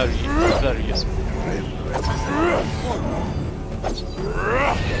that's very, very useful.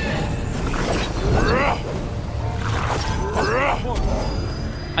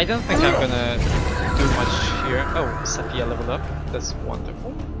 I don't think I'm gonna do much here. Oh, Saphia leveled up. That's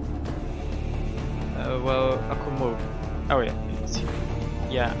wonderful. Well, Akumu. Oh yeah, it's here.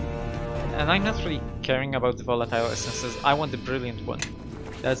 Yeah. And I'm not really caring about the volatile essences. I want the brilliant one.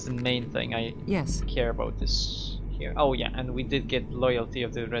 That's the main thing I care about this here. Oh yeah, and we did get loyalty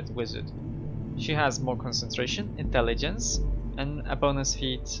of the Red Wizard. She has more concentration, intelligence, and a bonus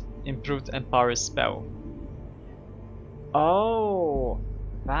feat, improved empower spell. Oh,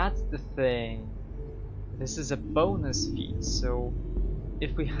 that's the thing. This is a bonus feat, so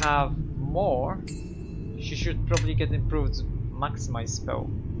if we have more, she should probably get improved maximize spell.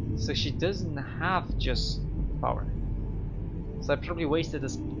 So she doesn't have just power. So I probably wasted a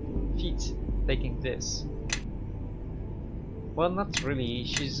feat taking this. Well, not really.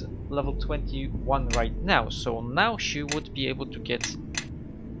 She's level 21 right now, so now she would be able to get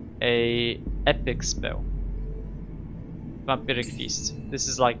a epic spell. Vampiric Feast. This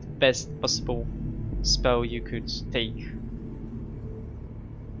is like the best possible spell you could take.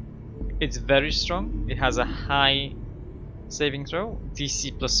 It's very strong. It has a high saving throw,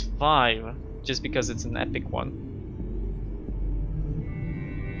 DC plus 5, just because it's an epic one.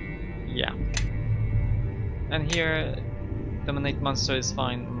 Yeah. And here, Dominate Monster is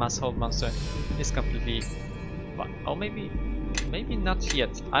fine, Mass Hold Monster is completely fine. Oh, maybe not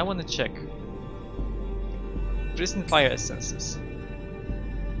yet. I want to check. Prison Fire Essences.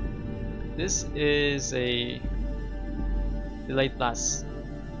 This is a delayed blast.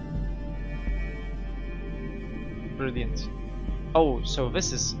 Brilliant. Oh, so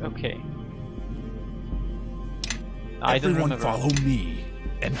this is okay. I don't remember. Everyone follow me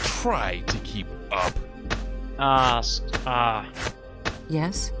and try to keep up.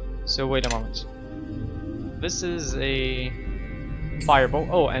 Yes? So wait a moment. This is a fireball.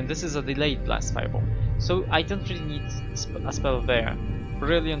 Oh, and this is a delayed blast fireball. So I don't really need a spell there.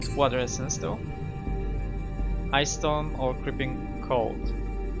 Brilliant water essence though. Ice Storm or Creeping Cold.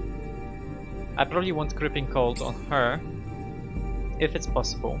 I probably want Creeping Cold on her, if it's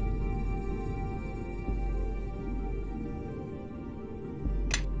possible.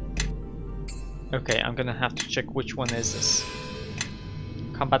 Okay, I'm gonna have to check which one is this.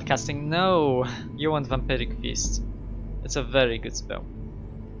 Combat casting? No! You want Vampiric Feast. It's a very good spell.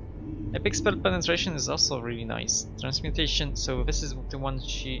 Epic Spell Penetration is also really nice. Transmutation, so this is the one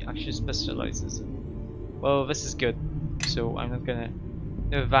she actually specializes in. Well, this is good, so I'm not gonna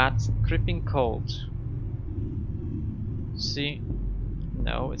do that. Creeping Cold. See?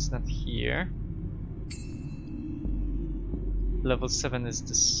 No, it's not here. Level 7 is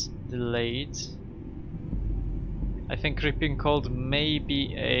this delayed. I think Creeping Cold may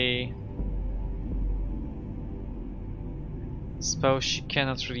be a spell she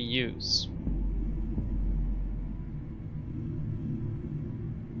cannot really use.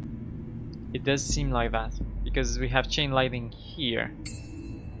 It does seem like that, because we have Chain Lightning here.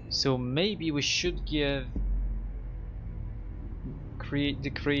 So maybe we should give the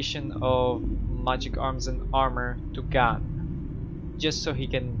creation of magic arms and armor to Gan, just so he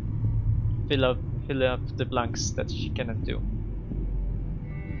can fill up the blanks that she cannot do.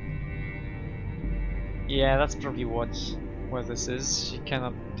 Yeah, that's probably what this is. She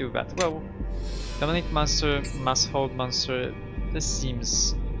cannot do that. Well, Dominate Monster, Mass Hold Monster, this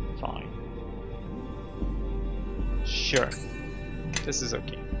seems fine. Sure, this is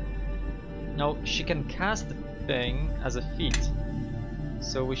okay. Now she can cast the thing as a feat,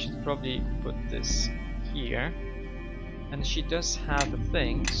 so we should probably put this here. And she does have a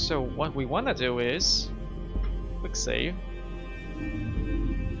thing, so what we want to do is quick save.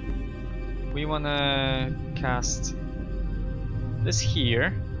 We want to cast this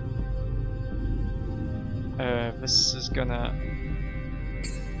here. This is gonna,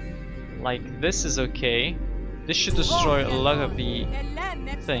 like, this is okay. This should destroy a lot of the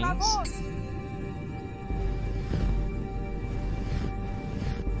things.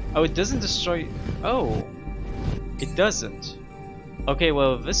 Oh, it doesn't destroy. Oh, it doesn't. Okay,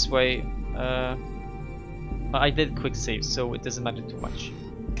 well, this way. I did quick save, so it doesn't matter too much.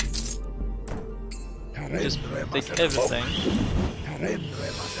 just take everything.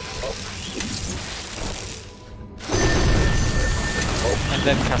 And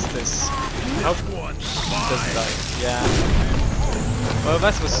then cast this. Oh, doesn't die. Yeah. Well,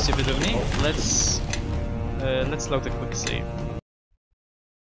 that was stupid of me. Let's load a quick save.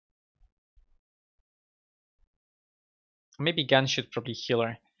 Maybe Gan should probably heal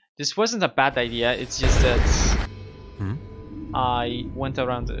her. This wasn't a bad idea. It's just that I went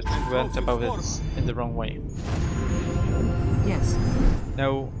about it in the wrong way. Yes.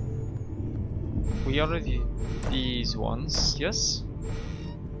 Now we already did these ones, yes?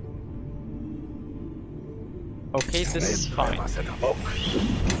 Okay, this is fine.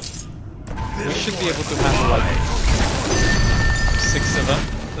 We should be able to handle like 6 of them.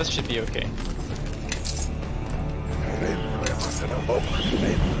 That should be okay.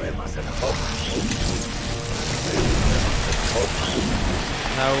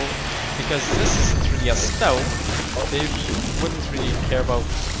 Now, because this isn't really a spell, they wouldn't really care about...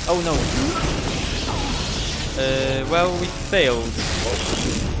 Oh no! Well, we failed.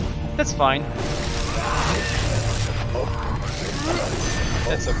 That's fine.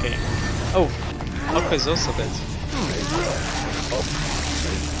 That's okay. Oh, Alpha is also dead.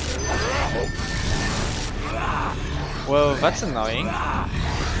 Well, that's annoying.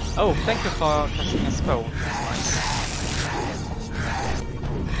 Oh, thank you for casting a spell. Nice.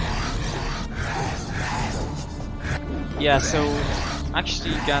 Yeah, so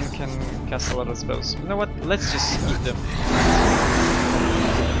actually Gan can cast a lot of spells. You know what? Let's just keep them.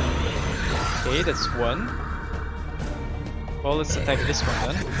 Okay, that's one. Well, let's attack this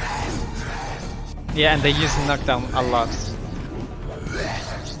one then. Yeah, and they use knockdown a lot.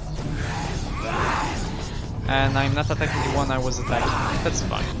 And I'm not attacking the one I was attacking. That's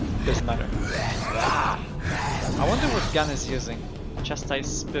fine. Doesn't matter. I wonder what Gan is using. Chastise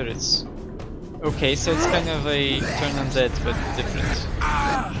spirits. Okay, so it's kind of a turn undead, but different.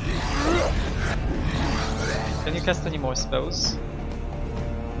 Can you cast any more spells?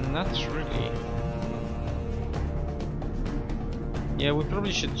 Not really. Yeah, we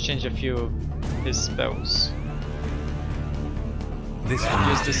probably should change a few of his spells. This one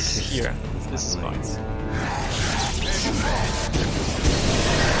use this here. This is fine.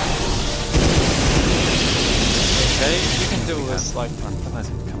 Okay, you can do this like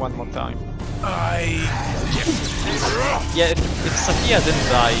one more time. Yeah, if Sophia didn't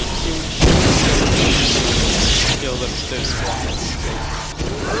die, he would kill those ones.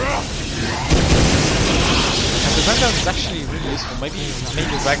 And the Vanguard is actually really useful. Maybe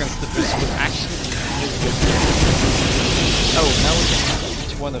Dragon Slippers would actually be really good. Oh, now we can have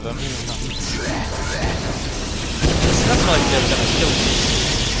each one of them. It's not like they're gonna kill me.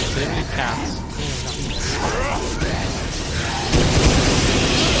 They really can't.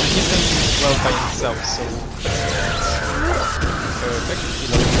 He's doing well by himself, so... Perfect, he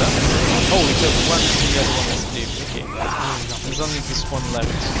loaded up. Oh, we killed one and the other one is asleep. Okay. There's only this one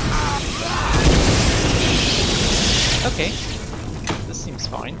left. Okay. This seems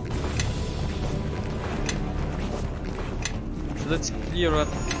fine. So let's clear up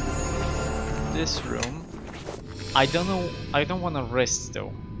this room. I don't know, I don't want to rest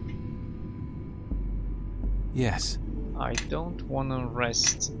though. Yes. I don't want to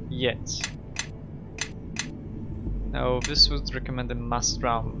rest yet. No, this would recommend a mass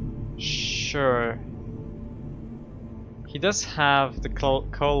round. Sure. He does have the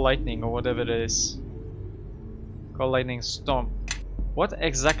Cold Lightning or whatever it is. Cold Lightning Storm. What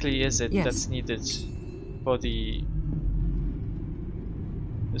exactly is it that's needed for the...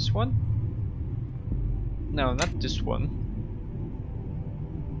 This one? No, not this one.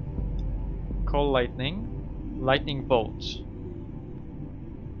 Cold Lightning. Lightning Bolt.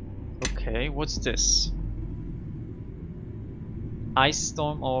 Okay, what's this? Ice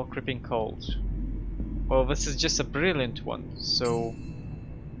Storm or Creeping Cold? Well, this is just a brilliant one, so...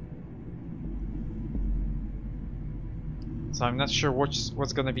 So I'm not sure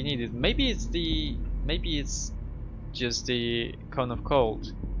what's gonna be needed. Maybe it's just the Cone of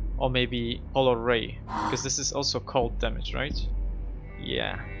Cold. Or maybe Polar Ray. Because this is also cold damage, right?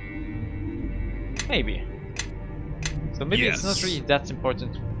 Yeah. Maybe. So maybe it's not really that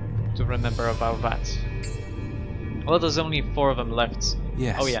important to remember about that. Well, there's only 4 of them left.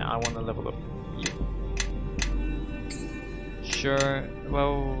 Yes. Oh yeah, I want to level up. Yeah. Sure.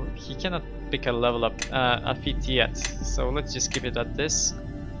 Well, he cannot pick a level up, a feat yet. So let's just keep it at this.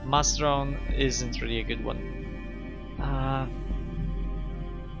 Mass Round isn't really a good one.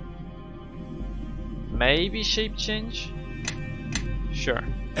 Maybe Shape Change? Sure.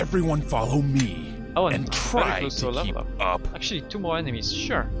 Everyone follow me. Oh, and try to level keep up. up. Actually, 2 more enemies,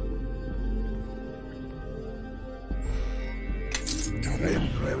 sure.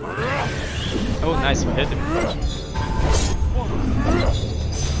 Oh, nice, we hit him.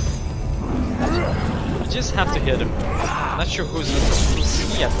 You just have to hit him. Not sure who's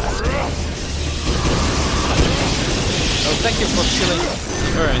he at that. Oh, thank you for killing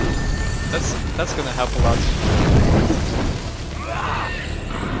the urn. That's gonna help a lot.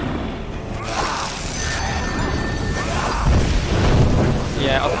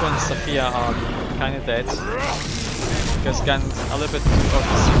 Yeah, Otto and Sophia are kinda dead. Because Gan's a little bit too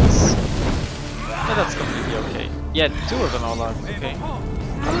overseas. But that's completely okay. Yeah, 2 of them are alive, okay.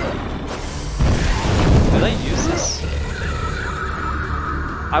 Did I use this?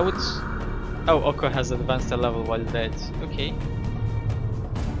 I would... Oh, Oko has advanced a level while dead. Okay.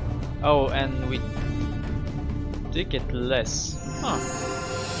 Oh, and we did get less. Huh.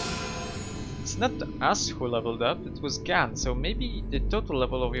 It's not us who leveled up, it was Gan, so maybe the total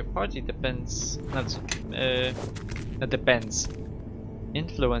level of your party depends... Not depends.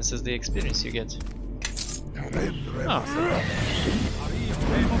 Influences the experience you get. Oh.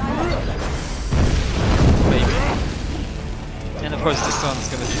 Maybe. And of course this one's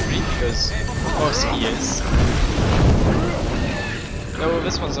gonna be free because of course he is. Oh,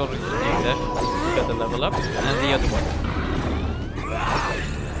 this one's already near death. Got the level up, and the other one.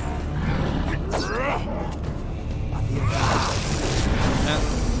 And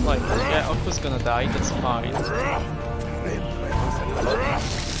like, yeah, Okko's gonna die, that's fine.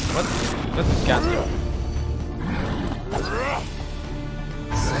 What did Gan do?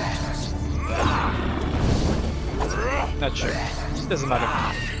 Not sure. It doesn't matter.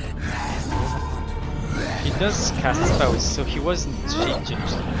 He does cast spells, so he wasn't changing.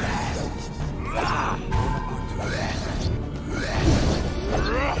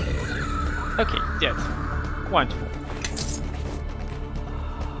 Okay, dead. Wonderful.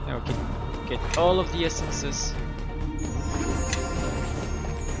 Now we can get all of the essences.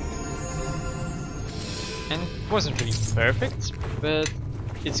 And it wasn't really perfect, but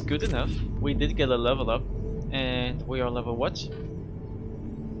it's good enough. We did get a level up, and we are level what?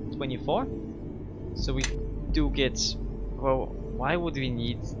 24? So we do get... Well, why would we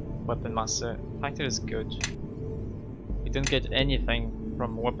need Weapon Master? Fighter is good. We don't get anything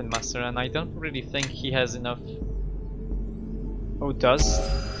from Weapon Master, and I don't really think he has enough... Oh, does?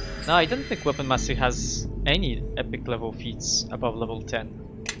 No, I don't think Weapon Master has any epic level feats above level 10.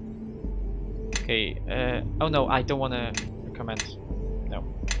 Okay, oh no, I don't want to recommend. No.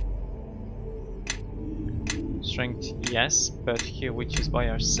 Strength, yes, but here we choose by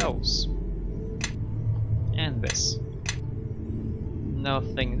ourselves. And this.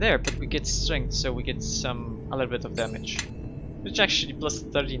 Nothing there, but we get strength, so we get a little bit of damage. Which actually, plus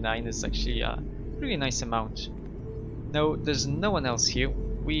 39 is actually a really nice amount. No, there's no one else here.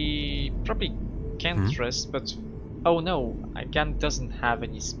 We probably can't rest, but... Oh no, Gan doesn't have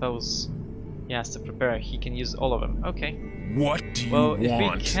any spells he has to prepare. He can use all of them. Okay. What do you want if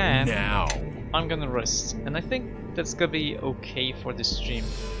we can, now? I'm gonna rest. And I think that's gonna be okay for the stream.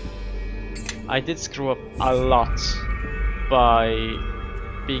 I did screw up a lot by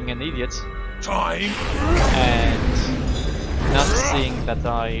being an idiot. Time! And not seeing that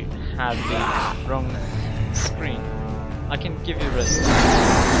I had the wrong screen. I can give you rest.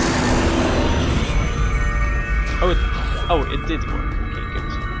 Oh, it did work. Okay,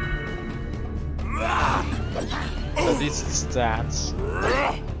 good. So these stats.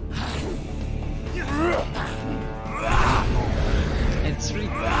 It's really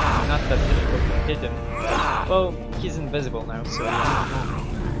not that difficult to hit him. Well, he's invisible now, so yeah.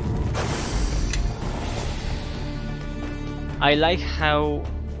 I like how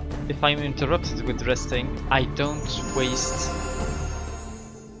if I'm interrupted with resting, I don't waste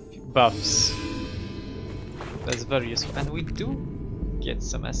buffs. That's very useful. And we do get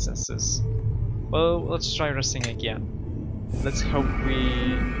some essences. Well, let's try resting again. Let's hope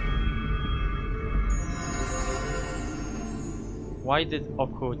we... Why did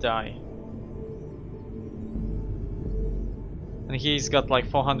Oko die? And he's got like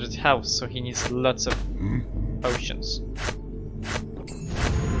 400 health, so he needs lots of potions.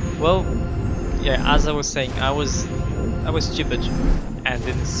 Well, yeah, as I was saying, I was stupid and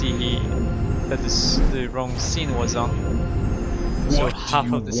didn't see that the wrong scene was on. So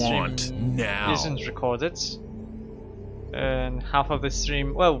half of the stream isn't recorded, and half of the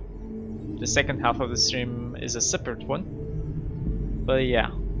stream, well, the second half of the stream is a separate one. But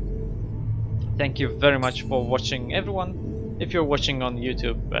yeah, thank you very much for watching, everyone. If you're watching on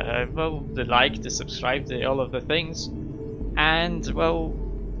YouTube, well, the like, the subscribe, the all of the things, and well,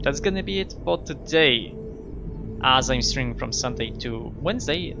 that's gonna be it for today. As I'm streaming from Sunday to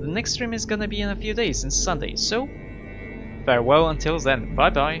Wednesday, the next stream is gonna be in a few days, on Sunday. So Farewell until then. Bye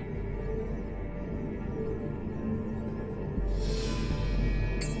bye.